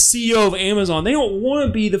the CEO of Amazon. They don't want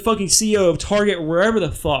to be the fucking CEO of Target, wherever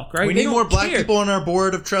the fuck, right? We need more black people on our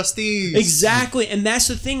board of trustees. Exactly. And that's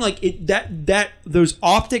the thing. Like, those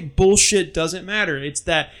optic bullshit doesn't matter. It's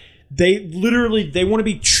that they want to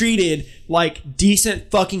be treated like decent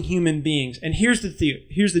fucking human beings. And here's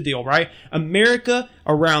the deal, right? America,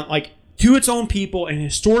 around, like, to its own people and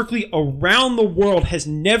historically around the world, has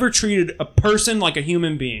never treated a person like a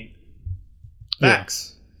human being.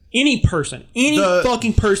 Facts. Any person,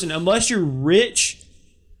 fucking person, unless you're rich,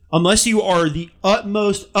 unless you are the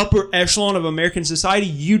utmost upper echelon of American society,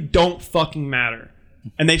 you don't fucking matter.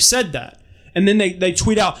 And they've said that. And then they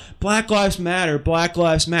tweet out, Black Lives Matter, Black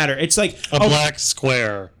Lives Matter. It's like a black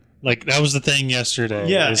square. Like, that was the thing yesterday.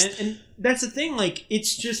 Yeah, and that's the thing. Like,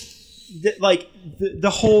 it's just like the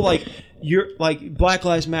whole, like, you're like Black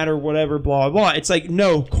Lives Matter, whatever, blah blah. It's like,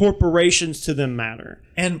 no, corporations to them matter.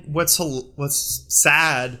 And what's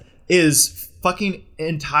sad is fucking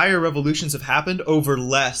entire revolutions have happened over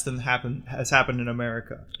less than has happened in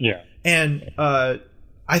America. Yeah, and I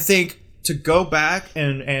think to go back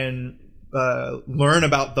and learn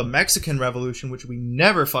about the Mexican Revolution, which we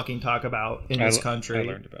never fucking talk about in this country. I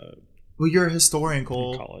learned about it. Well, you're a historian,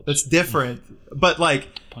 Cole. In college. That's different. But, like,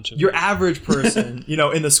 your average person,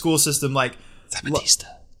 in the school system, like... Zapatista.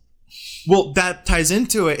 Well, that ties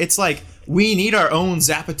into it. It's like, we need our own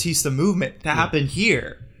Zapatista movement to happen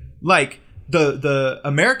here. Like, the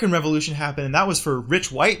American Revolution happened, and that was for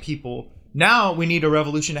rich white people. Now we need a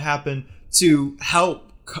revolution to happen to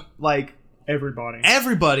help, like...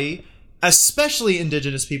 Everybody, especially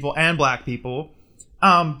indigenous people and black people.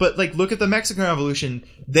 But, like, look at the Mexican Revolution.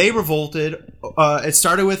 They revolted. It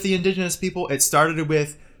started with the indigenous people. It started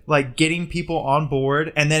with, like, getting people on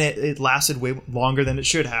board, and then it lasted way longer than it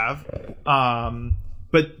should have.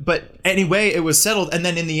 But anyway, it was settled, and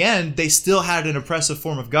then in the end, they still had an oppressive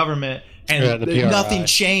form of government, and nothing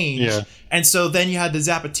changed. Yeah. And so then you had the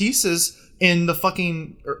Zapatistas in the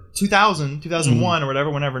fucking 2001 or whatever,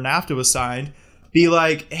 whenever NAFTA was signed, be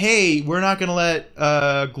like, hey, we're not going to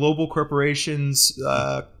let global corporations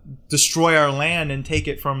destroy our land and take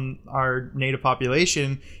it from our native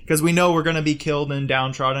population, because we know we're going to be killed and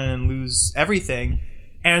downtrodden and lose everything.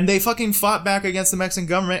 And they fucking fought back against the Mexican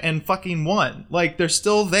government and fucking won. Like, they're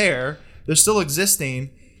still there. They're still existing.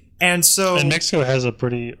 And so... And Mexico has a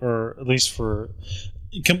pretty, or at least for...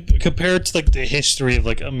 compared to, like, the history of,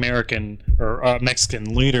 like, American or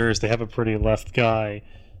Mexican leaders, they have a pretty left guy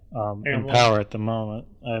in power at the moment.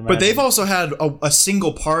 But they've also had a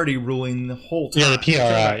single party ruling the whole time. Yeah, the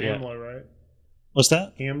PRI. AMLO, right? What's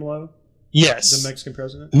that? AMLO? Yes. The Mexican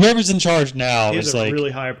president? Whoever's in charge now is like...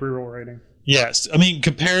 really high approval rating. Yes. I mean,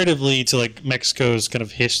 comparatively to, like, Mexico's kind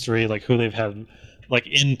of history, like, who they've had, like,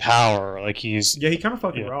 in power, like, he's... Yeah, he kind of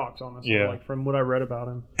fucking rocks, honestly, like, from what I read about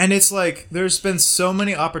him. And it's like, there's been so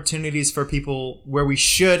many opportunities for people where we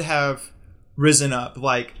should have risen up,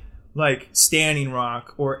 like Standing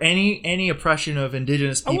Rock or any oppression of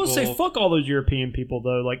indigenous people. I will say, fuck all those European people,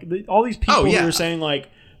 though. Like, all these people who are saying, like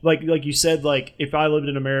you said, like, if I lived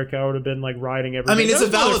in America, I would have been, like, riding every day. I mean, it's a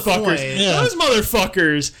valid point. Yeah. Those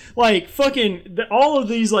motherfuckers, like, fucking, all of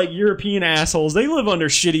these, like, European assholes, they live under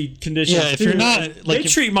shitty conditions. Yeah, if you're not... They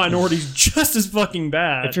treat minorities just as fucking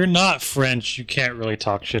bad. If you're not French, you can't really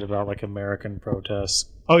talk shit about, like, American protests.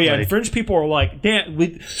 Oh, yeah, and French people are like, damn,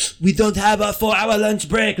 we don't have a 4-hour lunch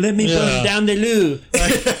break. Let me burn down the loo.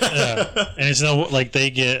 And it's no, like, they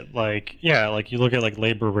get, like, like, you look at, like,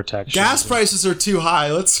 labor protection. Gas prices are too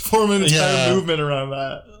high. Let's form an entire movement around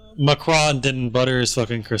that. Macron didn't butter his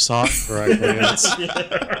fucking croissant correctly.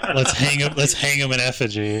 Let's hang him in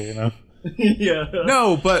effigy, Yeah.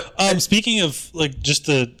 No, but Speaking of like just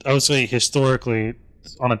I would say historically,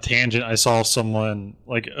 on a tangent, I saw someone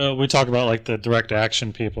like we talk about like the direct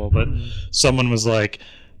action people, but someone was like,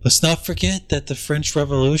 let's not forget that the French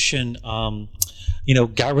Revolution,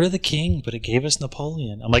 got rid of the king, but it gave us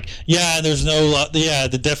Napoleon. I'm like, yeah, there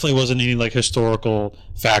definitely wasn't any like historical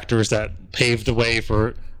factors that paved the way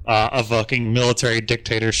for a fucking military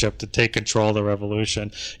dictatorship to take control of the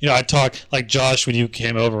revolution. I talked like Josh when you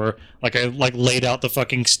came over, like I like laid out the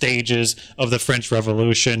fucking stages of the French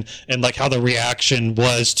Revolution and like how the reaction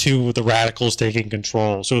was to the radicals taking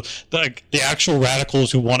control. So the actual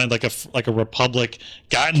radicals who wanted like a republic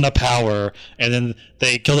got into power, and then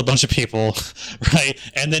they killed a bunch of people, right?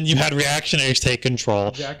 And then you had reactionaries take control.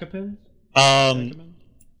 Jacobins?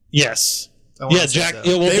 Yes. Yeah,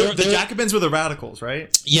 the Jacobins were the radicals,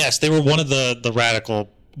 right? Yes, they were one of the radical.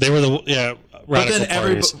 They were the radical but then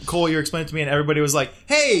parties. Cole, you explained it to me, and everybody was like,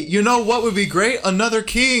 "Hey, you know what would be great? Another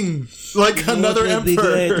king, like another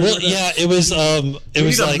emperor." Well, yeah, it was. It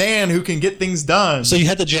was need like a man who can get things done. So you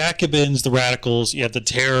had the Jacobins, the radicals. You had the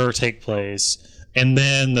terror take place, and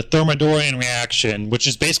then the Thermidorian reaction, which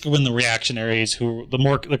is basically when the reactionaries, who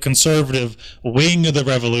the conservative wing of the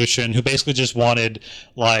revolution, who basically just wanted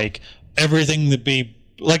like everything to be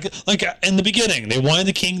like in the beginning, they wanted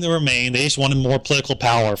the king to remain. They just wanted more political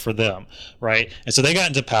power for them, right? And so they got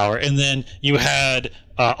into power, and then you had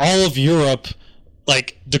all of Europe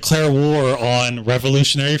like declare war on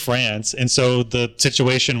revolutionary France, and so the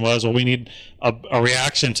situation was, well, we need a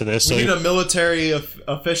reaction to this. We so need a military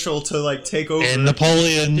official to like take over. And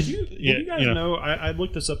Napoleon. Did you guys know? I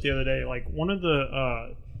looked this up the other day. Like one of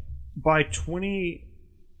the by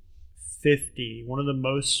 2050, one of the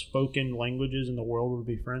most spoken languages in the world would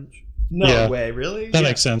be French. No way, really? That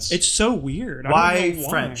makes sense. It's so weird. Why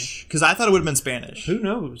French? Because I thought it would have been Spanish. Who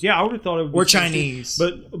knows? Yeah, I would have thought it would be or Chinese.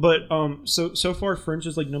 But so far French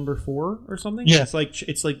is like number 4 or something. Yeah, it's like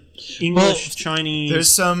English, Chinese.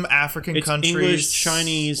 There's some African countries. English,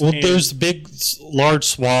 Chinese. Well, there's large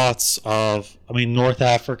swaths of North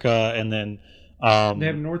Africa, and then they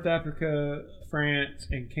have North Africa, France,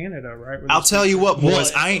 and Canada, right? I'll tell you what,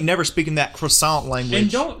 boys, I ain't never speaking that croissant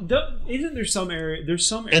language. And isn't there some area? There's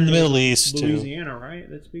some area in the Middle East, Louisiana, right?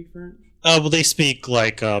 That speak French. Well, they speak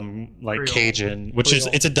like Cajun, which is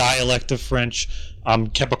it's a dialect of French.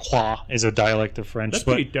 Quebecois is a dialect of French. That's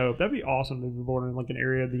pretty dope. That'd be awesome to be born in like an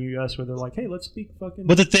area of the U.S. where they're like, hey, let's speak fucking.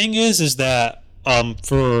 But the thing is that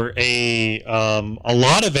for a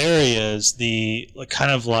lot of areas, the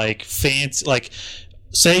kind of like fancy like.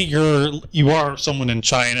 Say you are someone in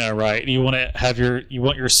China, right? You want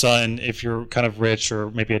your son, if you're kind of rich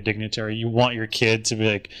or maybe a dignitary, you want your kid to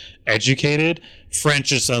be like educated.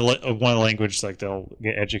 French is one of the languages like they'll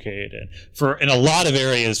get educated in. In a lot of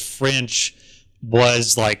areas, French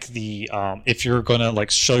was like the if you're gonna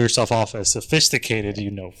like show yourself off as sophisticated,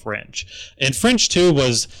 French. And French too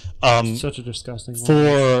was such a disgusting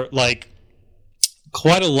for like.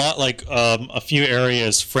 Quite a lot, like a few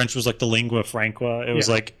areas, French was like the lingua franca. It was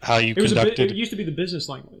like how you conducted. It used to be the business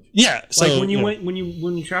language. Yeah, so like when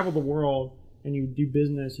you travel the world and you do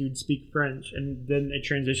business, you'd speak French, and then it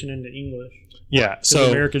transitioned into English. Yeah, so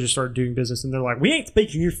America just started doing business, and they're like, "We ain't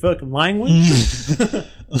speaking your fucking language."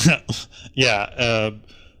 Yeah.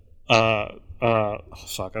 Fuck,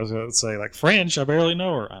 I was gonna say like French. I barely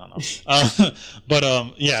know her. I don't know. But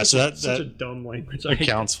yeah, so that's such a dumb language.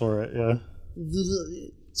 Accounts for it. Yeah.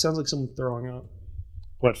 Sounds like someone throwing up.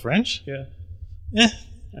 What, French? Yeah. Yeah.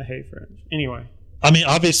 I hate French. Anyway.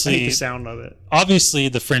 Obviously, I hate the sound of it. Obviously,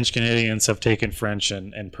 the French Canadians have taken French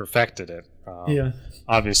and perfected it. Yeah.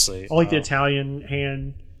 Obviously. I like the Italian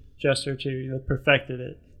hand gesture too. They perfected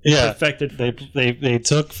it. Perfected French. They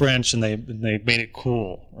took French and they made it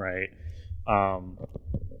cool, right? I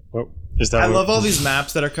love all these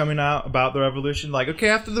maps that are coming out about the revolution. Like, okay,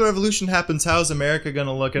 after the revolution happens, how's America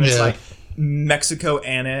gonna look? And it's like Mexico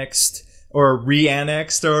annexed or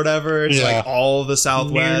re-annexed or whatever. It's like all the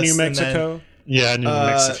Southwest, New Mexico. New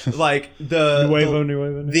Mexico. Like the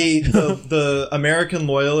Nuevo. The American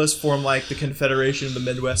loyalists form like the Confederation of the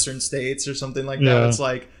Midwestern States or something like that. It's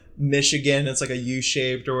like Michigan, it's like a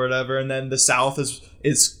U-shaped or whatever, and then the South is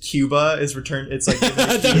Cuba is returned. It's like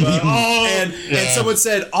Cuba. And someone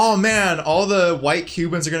said, "Oh man, all the white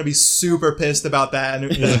Cubans are gonna be super pissed about that."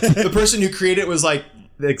 And the person who created it was like,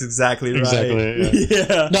 "That's exactly right." Exactly.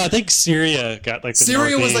 Yeah. No, I think Syria got like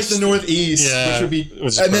Syria was like the Northeast, which would be.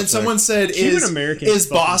 And then someone said, "Is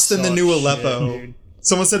Boston the new Aleppo?"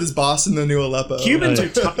 Someone said is Boston the new Aleppo? Cubans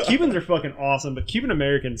are fucking awesome, but Cuban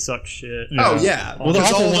Americans suck shit. Oh yeah, Well, the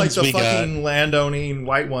there's other all like ones the we got- fucking landowning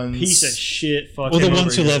white ones. Piece of shit. Fucking Well, the over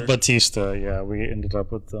ones who here. love Batista, yeah, we ended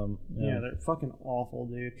up with them. Yeah, they're fucking awful,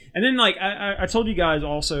 dude. And then like I told you guys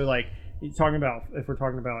also like talking about if we're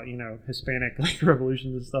talking about Hispanic like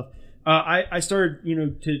revolutions and stuff. I started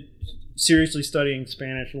to seriously studying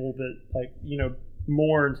Spanish a little bit like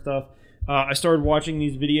more and stuff. I started watching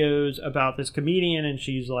these videos about this comedian, and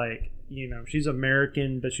she's like she's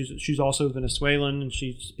American, but she's also Venezuelan, and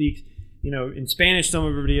she speaks in Spanish. Some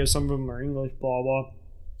of her videos, some of them are English, blah blah.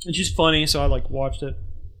 And she's funny, so I like watched it,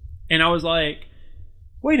 and I was like,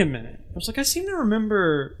 wait a minute. I was like, I seem to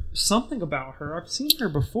remember something about her. I've seen her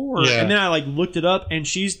before. Yeah. And then I like looked it up, and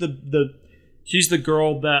she's the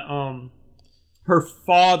girl that her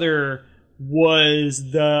father was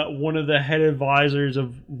one of the head advisors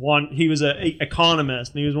of one. He was an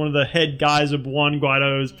economist, and he was one of the head guys of Juan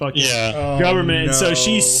Guaido's fucking government. And so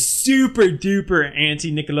she's super duper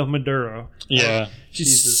anti Nicolas Maduro. Yeah. She's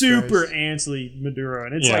Jesus super Christ. anti Maduro,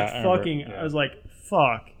 and it's Yeah, like I remember, fucking. yeah. I was like,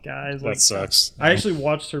 fuck, guys. Like, That sucks. I actually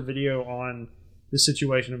watched her video on the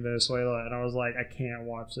situation in Venezuela, and I was like, I can't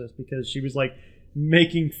watch this because she was like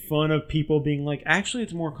making fun of people being like, actually,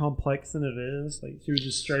 it's more complex than it is. Like she was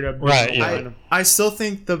just straight up Right, yeah. lying. I still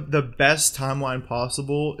think the best timeline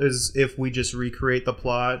possible is if we just recreate the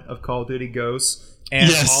plot of Call of Duty Ghosts and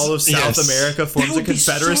Yes, all of South yes. America forms That a would be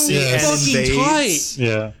so confederacy and fucking invades.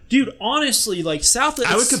 Yeah. Dude, honestly, like South.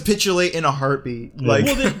 I would capitulate in a heartbeat. Like,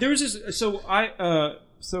 Well, there's this.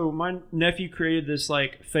 So my nephew created this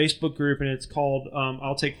like Facebook group, and it's called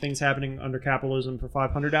 "I'll Take Things Happening Under Capitalism for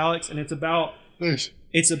 500, Alex," and it's about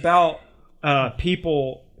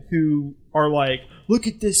people who are like, look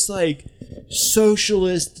at this like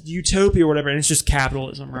socialist utopia or whatever, and it's just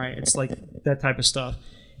capitalism, right? It's like that type of stuff.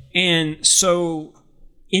 And so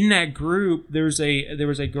in that group, there was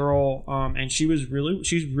a girl, and she's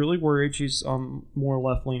really worried. She's more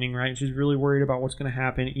left leaning, right? She's really worried about what's going to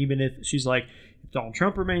happen, even if she's like, if Donald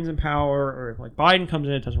Trump remains in power or if like Biden comes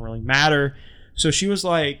in, it doesn't really matter. So she was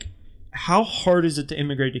like, how hard is it to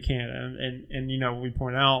immigrate to Canada? And we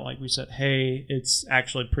pointed out, like we said, hey, it's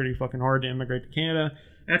actually pretty fucking hard to immigrate to Canada.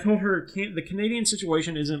 And I told her the Canadian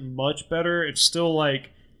situation isn't much better. It's still like,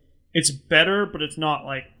 it's better, but it's not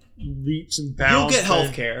like leaps and you'll bounds. get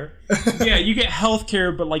healthcare. Yeah, you get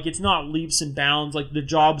healthcare, but like it's not leaps and bounds. Like the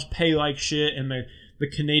jobs pay like shit, and the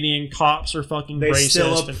Canadian cops are fucking They racist.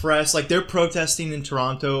 still and- oppress. Like they're protesting in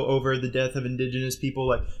Toronto over the death of Indigenous people.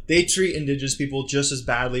 Like they treat Indigenous people just as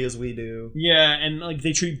badly as we do. Yeah, and like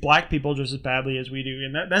they treat black people just as badly as we do,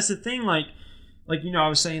 and that's the thing. Like I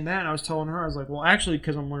was saying that, and I was telling her, I was like, well, actually,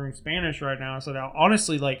 because I'm learning Spanish right now, I said,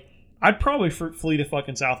 honestly, like, I'd probably flee to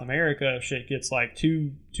fucking South America if shit gets like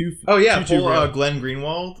too. Oh yeah, too pull real. Glenn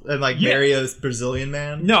Greenwald and like Yeah. marry a Brazilian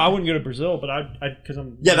man. No, I wouldn't go to Brazil, but I'd because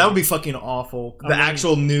I'm. Yeah, that would be fucking awful. The I mean-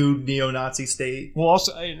 actual new neo-Nazi state. Well,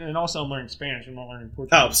 also I'm learning Spanish. I'm not learning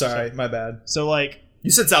Portuguese. Oh, sorry, my bad. So like. You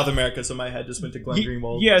said South America, so my head just went to Glenn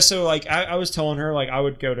Greenwald. Yeah, so like I was telling her like I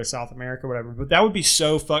would go to South America, whatever, but that would be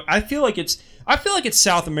so I feel like it's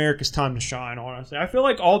South America's time to shine. Honestly, I feel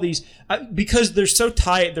like all these because they're so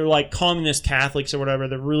tight, they're like communist Catholics or whatever.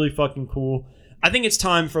 They're really fucking cool. I think it's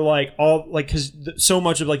time for like all like because so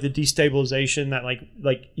much of like the destabilization that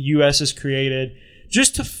like U.S. has created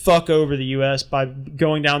just to fuck over the U.S. by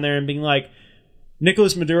going down there and being like,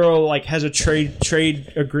 Nicolas Maduro like has a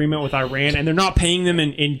trade agreement with Iran, and they're not paying them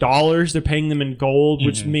in dollars; they're paying them in gold,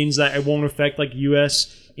 which means that it won't affect like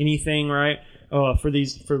U.S. anything, right?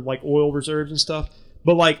 For like oil reserves and stuff.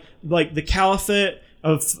 But like the caliphate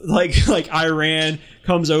of like Iran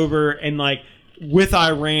comes over and like with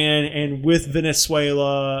Iran and with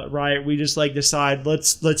Venezuela, right? We just like decide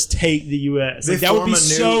let's take the U.S. Like, that would be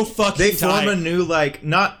so fucking. They form tight. a new like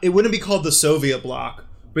not. It wouldn't be called the Soviet bloc.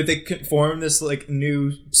 But they could form this like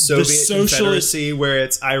new Soviet socialist- confederacy where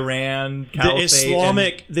it's Iran,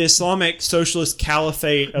 Caliphate, the Islamic Socialist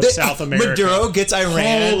Caliphate of South America. Maduro gets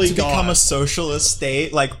Iran Holy to become God. a socialist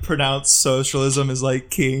state, like pronounce socialism as like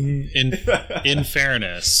king. In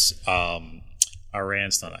fairness,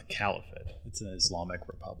 Iran's not a caliphate; it's an Islamic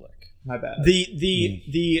republic. My bad.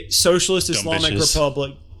 The Socialist Dumb Islamic bitches.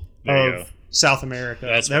 Republic There you of go. South America.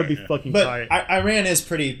 That's that would be fair, yeah. fucking But tight. Iran is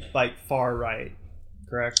pretty like far right,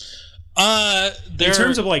 correct? In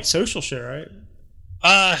terms of like social shit, right?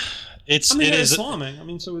 It's I mean, it they're is. Islamic. I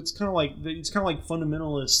mean, so it's kind of like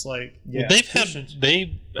fundamentalist, like Yeah.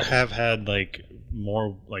 They have had like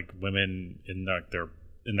more like women in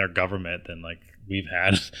their government than like we've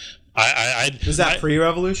had. Was that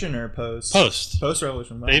pre-revolution or post? post?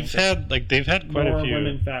 Post-revolution. Wow, They've okay. had quite more a few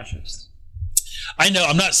women fascists. I know.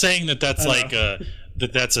 I'm not saying that that's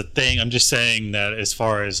that's a thing. I'm just saying that as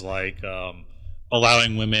far as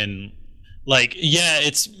allowing women,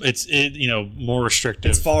 it's more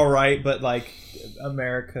restrictive. It's far right, but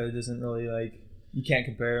America doesn't really you can't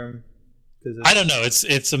compare them. I don't know.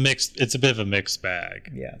 It's a bit of a mixed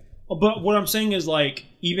bag. Yeah. But what I'm saying is,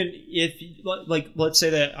 even if, let's say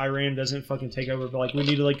that Iran doesn't fucking take over, but, we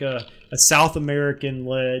need, a South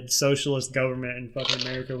American-led socialist government in fucking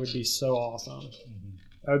America would be so awesome. Mm-hmm.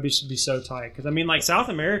 That would be so tight. Because, South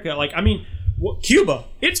America, Cuba.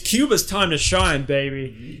 It's Cuba's time to shine,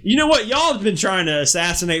 baby. You know what? Y'all have been trying to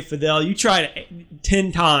assassinate Fidel. You tried it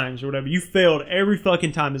 10 times or whatever. You failed every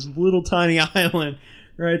fucking time. This little tiny island.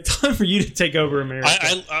 Right, time for you to take over America.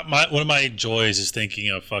 One of my joys is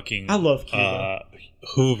thinking of fucking. I love Cuba.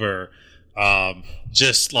 Hoover,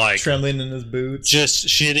 just trembling in his boots, just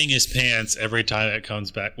shitting his pants every time it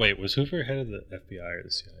comes back. Wait, was Hoover head of the FBI or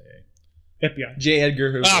the CIA? FBI. J.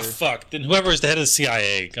 Edgar Hoover. Ah, fuck. Then whoever is the head of the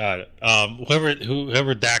CIA, got it.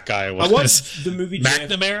 Whoever that guy was. I watched the movie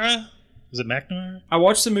McNamara. Was it McNamara? I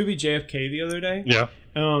watched the movie JFK the other day. Yeah.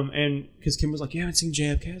 And because Kim was like, "You haven't seen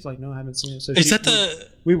JFK?" I was like, "No, I haven't seen it." So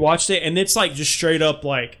we watched it, and it's just straight up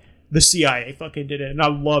the CIA fucking did it, and I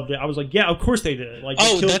loved it. I was like, "Yeah, of course they did it."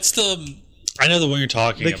 That's the. I know the one you're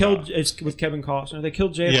talking about. They killed it's with Kevin Costner. They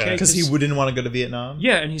killed JFK because he didn't want to go to Vietnam.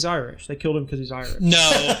 Yeah, and he's Irish. They killed him because he's Irish.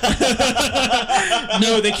 No,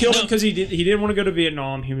 no, they killed him because he didn't want to go to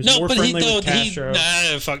Vietnam. He was more friendly with Castro.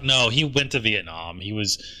 He went to Vietnam.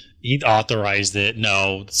 He authorized it.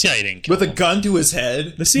 No, the CIA didn't kill him. With a gun to his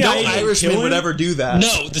head? The CIA no Irishman would ever do that.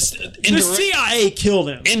 No, the CIA killed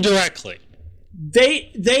him. Indirectly.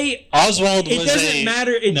 They Oswald was It doesn't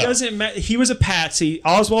matter. It doesn't matter. He was a patsy.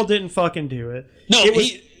 Oswald didn't fucking do it.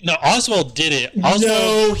 Oswald did it.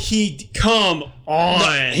 Come on.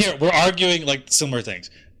 No, here, we're arguing similar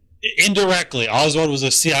things. Indirectly, Oswald was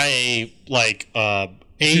a CIA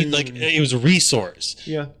it was a resource.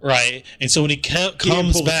 Yeah. Right? And so when he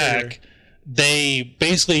comes back, they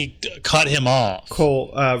basically cut him off.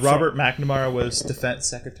 Cole, Robert McNamara was defense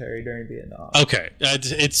secretary during Vietnam. Okay.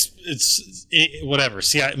 It's whatever.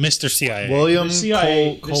 CIA, Mr. CIA. William the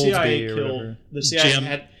CIA Colesby or killed. whatever. The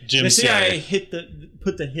CIA Jim the CIA CIA.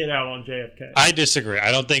 put the hit out on JFK. I disagree.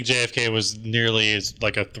 I don't think JFK was nearly as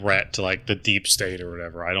a threat to the deep state or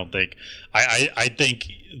whatever. I don't think. I think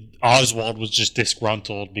Oswald was just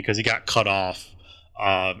disgruntled because he got cut off,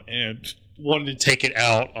 and wanted to take it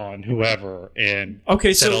out on whoever and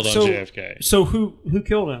settled on JFK. So who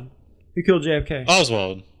killed him? Who killed JFK?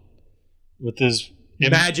 Oswald with his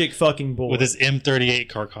magic fucking bullet. With his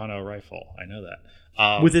M38 Carcano rifle. I know that.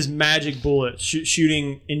 With his magic bullet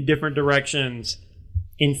shooting in different directions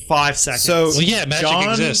in 5 seconds. So magic John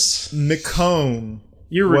exists. McCone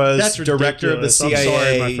that's director of the CIA, I'm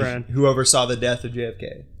sorry, my friend. who oversaw the death of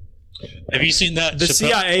JFK. Have you seen that? The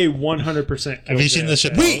CIA 100%. Have you seen the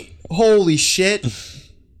Chappelle? Wait, holy shit!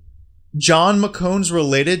 John McCone's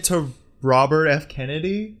related to Robert F.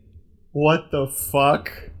 Kennedy? What the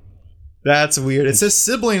fuck? That's weird. It says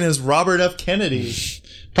sibling is Robert F. Kennedy.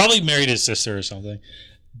 Probably married his sister or something.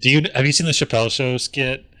 Have you seen the Chappelle Show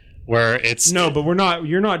skit where it's but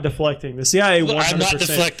you're not deflecting. The CIA 100%. I'm not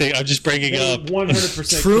deflecting. I'm just bringing up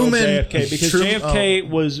 100% Truman JFK because JFK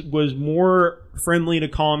was more friendly to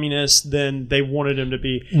communists than they wanted him to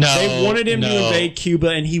be. They wanted him to invade Cuba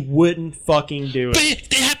and he wouldn't fucking do it. But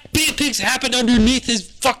Bay of Pigs happened underneath his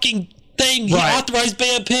fucking thing. He authorized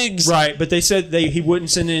Bay of Pigs. Right, but they said he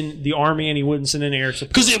wouldn't send in the army and he wouldn't send in air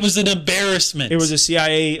support. Because it was an embarrassment. It was a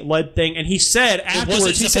CIA-led thing. And he said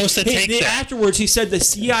afterwards, he said the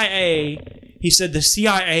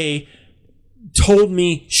CIA told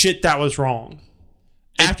me shit that was wrong.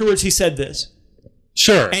 Afterwards, he said this.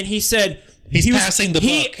 Sure. And he said... He's passing the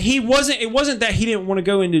buck. It wasn't that he didn't want to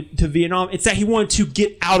go into Vietnam. It's that he wanted to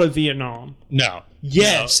get out of Vietnam. No.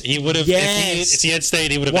 Yes. No, he would have. Yes. If he had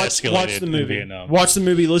stayed, he would have escalated. Watch the movie. In Vietnam. Watch the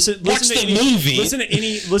movie. Listen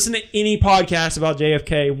to any podcast about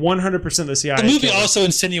JFK. 100% the CIA. The movie also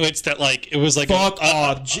insinuates that it was fuck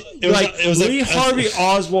off. Lee Harvey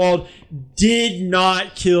Oswald did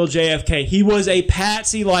not kill JFK. He was a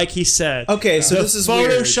patsy, like he said. Okay, so this is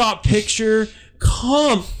Photoshop picture.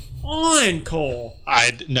 Come on, Cole.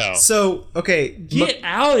 No. So, okay. Get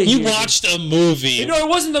out of here. You watched a movie. No, it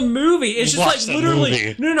wasn't the movie. It's just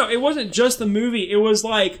literally. No, it wasn't just the movie. It was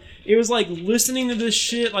listening to this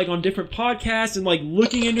shit on different podcasts and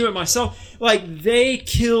looking into it myself. They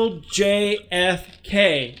killed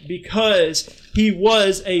JFK because he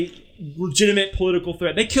was a legitimate political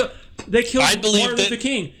threat. They killed Martin Luther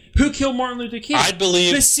King Who killed Martin Luther King? I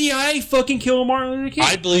believe the CIA fucking killed Martin Luther King.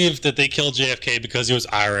 I believe that they killed JFK because he was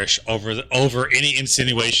Irish over any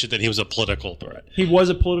insinuation that he was a political threat. He was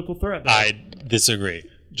a political threat. Though. I disagree.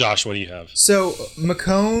 Josh, what do you have? So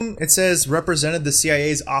McCone, it says, represented the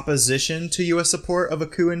CIA's opposition to U.S. support of a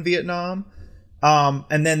coup in Vietnam.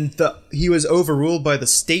 And then he was overruled by the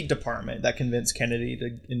State Department that convinced Kennedy to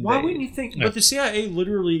invade. Why wouldn't you think? But the CIA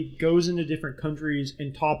literally goes into different countries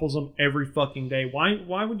and topples them every fucking day.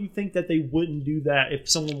 Why would you think that they wouldn't do that if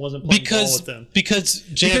someone wasn't playing ball with them? Because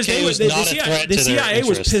JFK was not a threat to the their CIA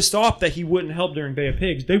was interest. pissed off that he wouldn't help during Bay of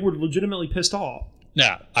Pigs. They were legitimately pissed off.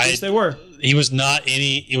 No, Yes, they were. He was not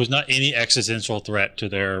any existential threat to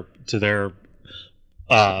their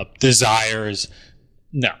desires.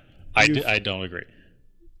 No, I don't agree.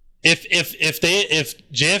 If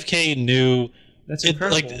JFK knew, That's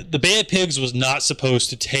incredible. like the Bay of Pigs was not supposed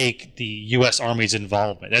to take the U.S. Army's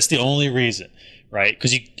involvement. That's the only reason, right?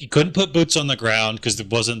 Because you couldn't put boots on the ground because there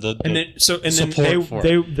wasn't the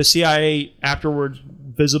the CIA afterwards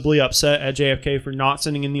visibly upset at JFK for not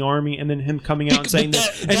sending in the army, and then him coming out and saying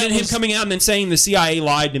him coming out and then saying the CIA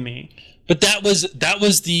lied to me. But that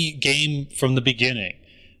was the game from the beginning.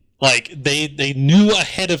 Like they knew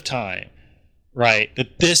ahead of time, right?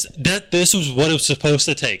 That this was what it was supposed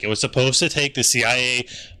to take. It was supposed to take the CIA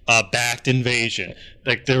backed invasion.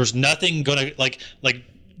 Like there was nothing gonna like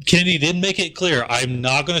Kennedy didn't make it clear. I'm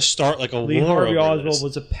not gonna start like a Lee war Harvey over Oswald this.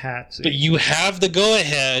 was a patsy. But you have the go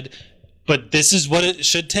ahead. But this is what it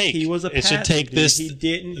should take. He was a patsy. It should take this. He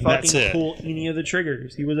didn't that's fucking it. pull any of the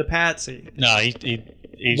triggers. He was a patsy. No,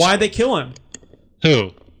 Why'd they kill him?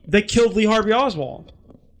 Who? They killed Lee Harvey Oswald.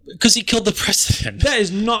 Because he killed the president. That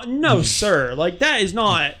is not... No, sir. Like, that is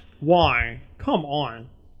not... Why? Come on.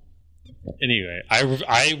 Anyway,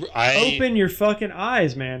 I Open your fucking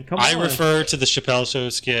eyes, man. Come on. I refer to the Chappelle Show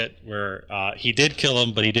skit where he did kill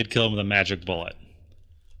him, but he did kill him with a magic bullet.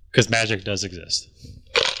 Because magic does exist.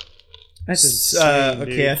 That's insane,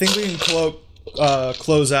 okay, dude. I think we can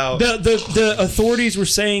close out. The authorities were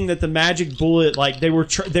saying that the magic bullet, like they were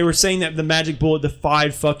saying that the magic bullet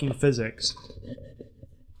defied fucking physics.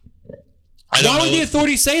 Why would the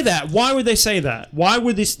authorities say that? Why would they say that? Why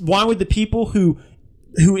would the people who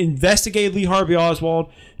investigated Lee Harvey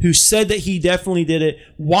Oswald, who said that he definitely did it,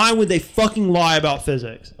 why would they fucking lie about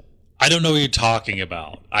physics? I don't know what you're talking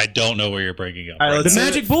about. I don't know what you're bringing up. All right, right let's The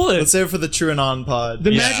save magic it- bullet. Let's save it for the TrueAnon pod.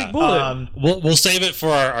 The Yeah. magic bullet. We'll save it for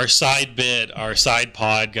our side bit, our side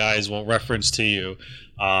pod, guys. We'll reference to you.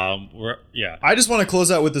 Yeah. I just want to close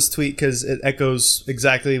out with this tweet because it echoes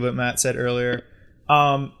exactly what Matt said earlier.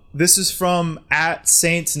 This is from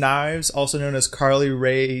 @SaintsKnives, also known as Carly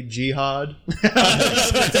Rae Jihad.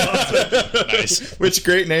 Nice. Which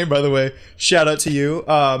great name, by the way. Shout out to you.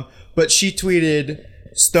 But she tweeted,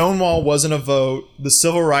 Stonewall wasn't a vote. The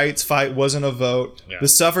civil rights fight wasn't a vote. Yeah. The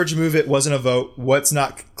suffrage movement wasn't a vote. What's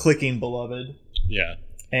not clicking, beloved? Yeah.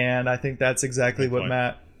 And I think that's exactly Good what point.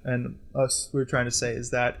 Matt and us were trying to say is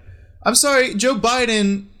that, I'm sorry, Joe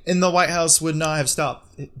Biden in the White House would not have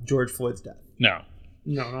stopped George Floyd's death. No.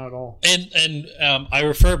 No, not at all. And I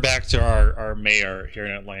refer back to our mayor here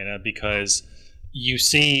in Atlanta because you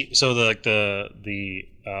see, so the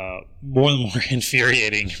more and more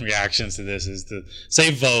infuriating reactions to this is to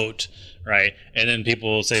say vote, right? And then people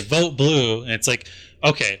will say vote blue, and it's like,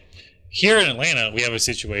 okay, here in Atlanta we have a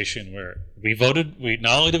situation where we voted.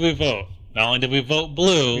 Not only did we vote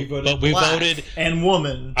blue, but we black voted. and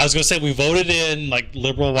woman. I was gonna say we voted in like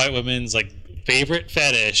liberal white women's like favorite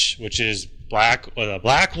fetish, which is a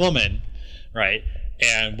black woman, right?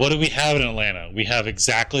 And what do we have in Atlanta? We have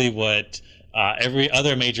exactly what every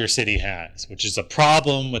other major city has, which is a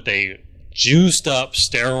problem with a juiced up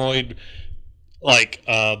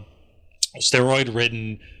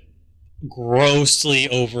steroid-ridden, grossly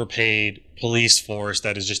overpaid police force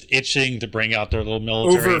that is just itching to bring out their little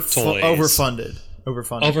military toys. Overfunded,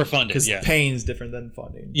 Overfunded, yeah. Because pain's different than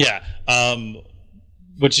funding. Yeah,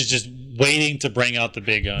 which is just waiting to bring out the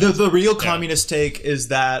big guns. The real communist take is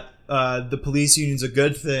that the police union's a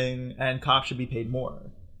good thing and cops should be paid more.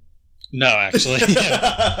 No, actually,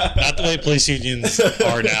 not the way police unions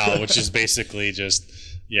are now, which is basically just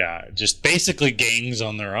basically gangs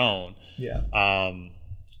on their own. Yeah.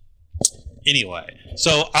 Anyway,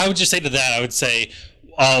 so I would just say to that, I would say,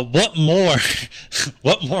 what more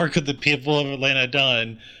could the people of Atlanta have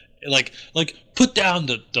done? Like put down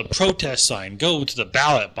the protest sign, go to the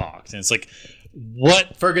ballot box, and it's like,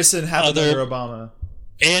 what? Ferguson happened under Obama.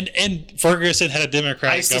 And Ferguson had a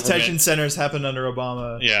Democratic ICE government. detention centers happened under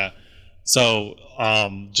Obama. Yeah. So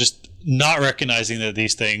just not recognizing that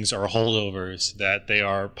these things are holdovers, that they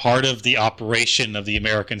are part of the operation of the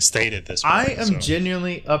American state at this point. I am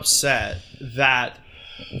genuinely upset that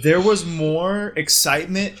there was more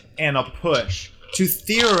excitement and a push to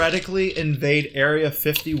theoretically invade Area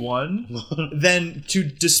 51 than to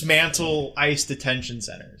dismantle ICE detention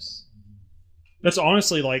centers. That's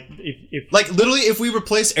honestly like if Like, literally, if we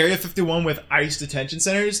replace Area 51 with ICE detention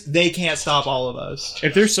centers, they can't stop all of us.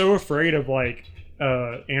 if they're so afraid of like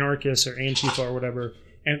anarchists or Antifa or whatever,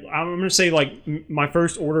 and I'm going to say like my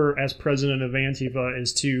first order as president of Antifa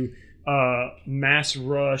is to mass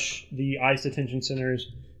rush the ICE detention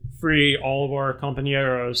centers, free all of our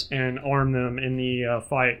compañeros, and arm them in the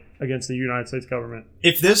fight against the United States government.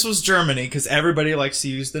 If this was Germany, because everybody likes to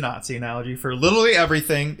use the Nazi analogy for literally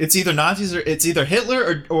everything, it's either Nazis or it's either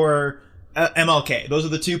Hitler or MLK. Those are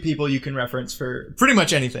the two people you can reference for pretty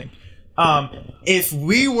much anything. If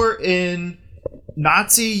we were in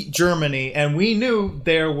Nazi Germany and we knew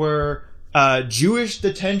there were Jewish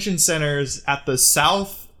detention centers at the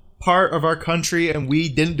south part of our country and we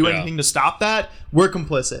didn't do anything to stop that, we're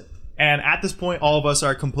complicit. And at this point, all of us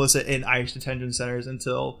are complicit in ICE detention centers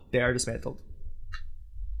until they are dismantled.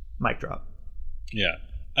 Mic drop. Yeah.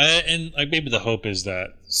 And like maybe the hope is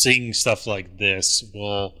that seeing stuff like this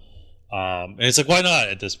will, and it's like, why not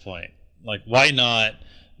at this point? Like, why not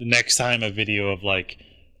the next time a video of like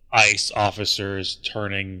ICE officers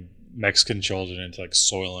turning Mexican children into like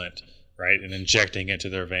Soylent, right, and injecting it into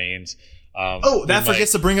their veins. That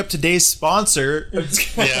forgets to bring up today's sponsor.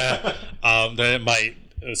 Yeah, that it might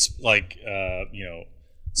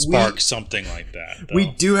spark something like that. Though.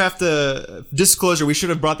 We do have to disclosure. We should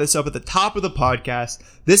have brought this up at the top of the podcast.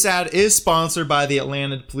 This ad is sponsored by the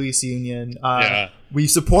Atlanta Police Union. We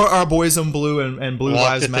support our boys in blue and Blue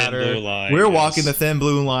Lives Matter. We're walking the thin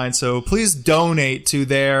blue line, so please donate to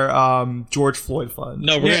their George Floyd fund.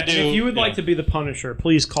 No, we're gonna do. If you would like to be the Punisher,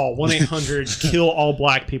 please call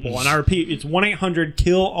 1-800-KILL-ALL-BLACK-PEOPLE, and I repeat, it's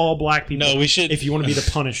 1-800-KILL-ALL-BLACK-PEOPLE. No, we should. If you want to be the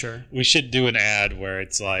Punisher, we should do an ad where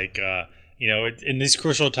it's like. In these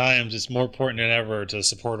crucial times, it's more important than ever to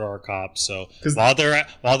support our cops. So while they're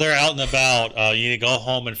out and about, you need to go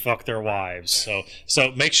home and fuck their wives.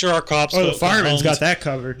 So make sure our cops. The fireman's got that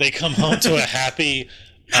covered. They come home to a happy.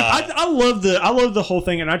 I love the whole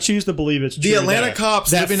thing, and I choose to believe it's true. The Atlanta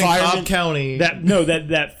cops living in Cobb County.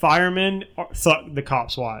 That firemen fuck the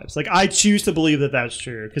cops' wives. Like, I choose to believe that that's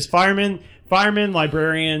true because firemen,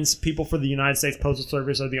 librarians, people for the United States Postal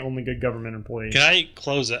Service are the only good government employees. Can I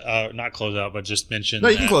not close out, but just mention? No,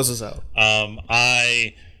 you can close this out.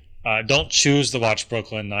 I don't choose to watch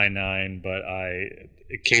Brooklyn Nine-Nine, but I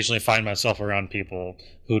occasionally find myself around people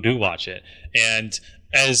who do watch it, and.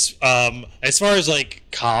 As far as like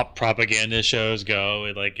cop propaganda shows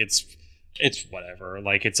go, it's whatever.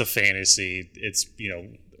 Like, it's a fantasy. It's,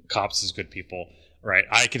 cops as good people, right?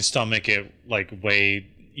 I can stomach it like way,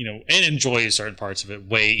 and enjoy certain parts of it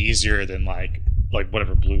way easier than like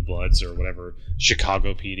whatever Blue Bloods or whatever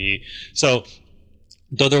Chicago PD. So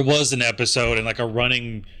though there was an episode and like a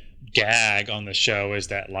running gag on the show is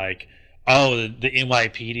that like, oh, the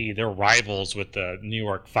NYPD, they're rivals with the New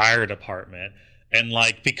York Fire Department. And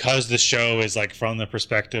like, because the show is like from the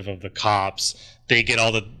perspective of the cops, they get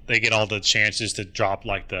all the chances to drop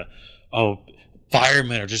like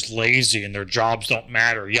firemen are just lazy and their jobs don't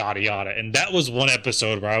matter, yada yada. And that was one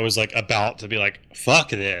episode where I was like about to be like, fuck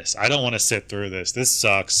this. I don't want to sit through this. This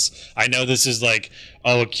sucks. I know this is like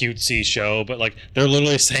a cutesy show, but like they're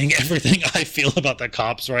literally saying everything I feel about the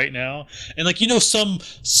cops right now. And like, some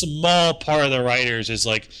small part of the writers is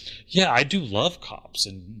like, yeah, I do love cops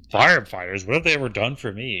and firefighters. What have they ever done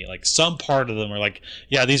for me? Like, some part of them are like,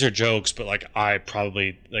 yeah, these are jokes, but like I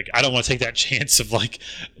probably like I don't want to take that chance of like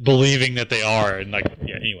believing that they are. And like,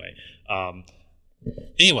 yeah,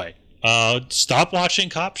 anyway, stop watching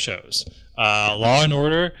cop shows. Law and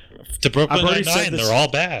Order to Brooklyn Nine-Nine, they're all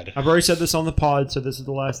bad. I've already said this on the pod, so this is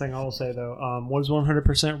the last thing I will say though. What is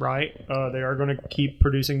 100% right? They are going to keep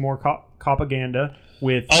producing more propaganda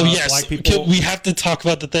with black people. We have to talk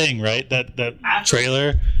about the thing, right? That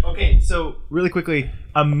trailer. Okay, so really quickly,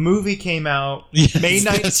 a movie came out May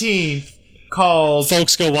 19th called.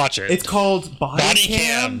 Folks, go watch it. It's called Body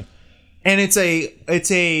Cam. And it's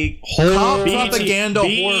a cop propaganda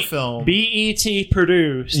horror film. BET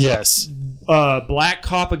produced. Yes. Black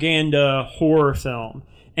propaganda horror film.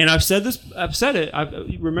 And I've said it.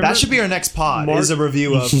 Remember that should be our next pod. Is a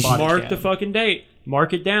review of Body Mark Cam. the fucking date.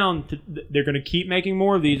 Mark it down. They're going to keep making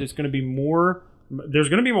more of these. It's going to be more There's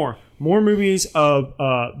going to be more movies of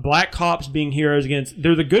black cops being heroes against.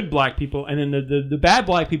 They're the good black people, and then the bad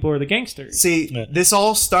black people are the gangsters. See, this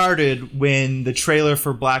all started when the trailer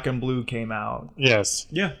for Black and Blue came out. Yes.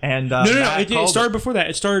 Yeah. And No. It started before that.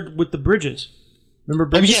 It started with the Bridges. Remember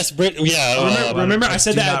Oh, Bridges? yes. Remember I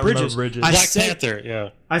said do that not at remember Bridges. Black Panther. Yeah.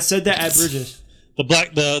 I said that at Bridges.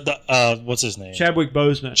 The what's his name? Chadwick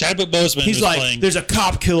Boseman. Chadwick Boseman. He's was like, playing. there's a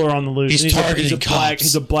cop killer on the loose. He's And targeting cops.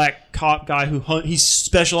 He's a black cop guy who he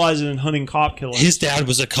specializes in hunting cop killers. His dad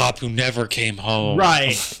was a cop who never came home.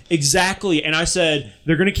 Right, exactly. And I said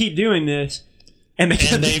they're going to keep doing this, and they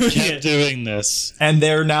kept doing this. And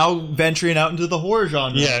they're now venturing out into the horror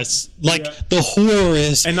genre. Yes, the horror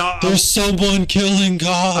is. And there's someone killing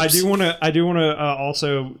cops. I do want to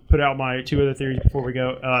also put out my two other theories before we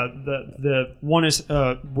go. The one is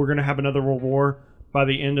we're going to have another World War by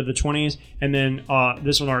the end of the 20s, and then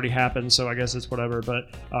this one already happened, so I guess it's whatever. But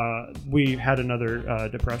we had another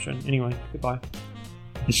depression. Anyway, goodbye.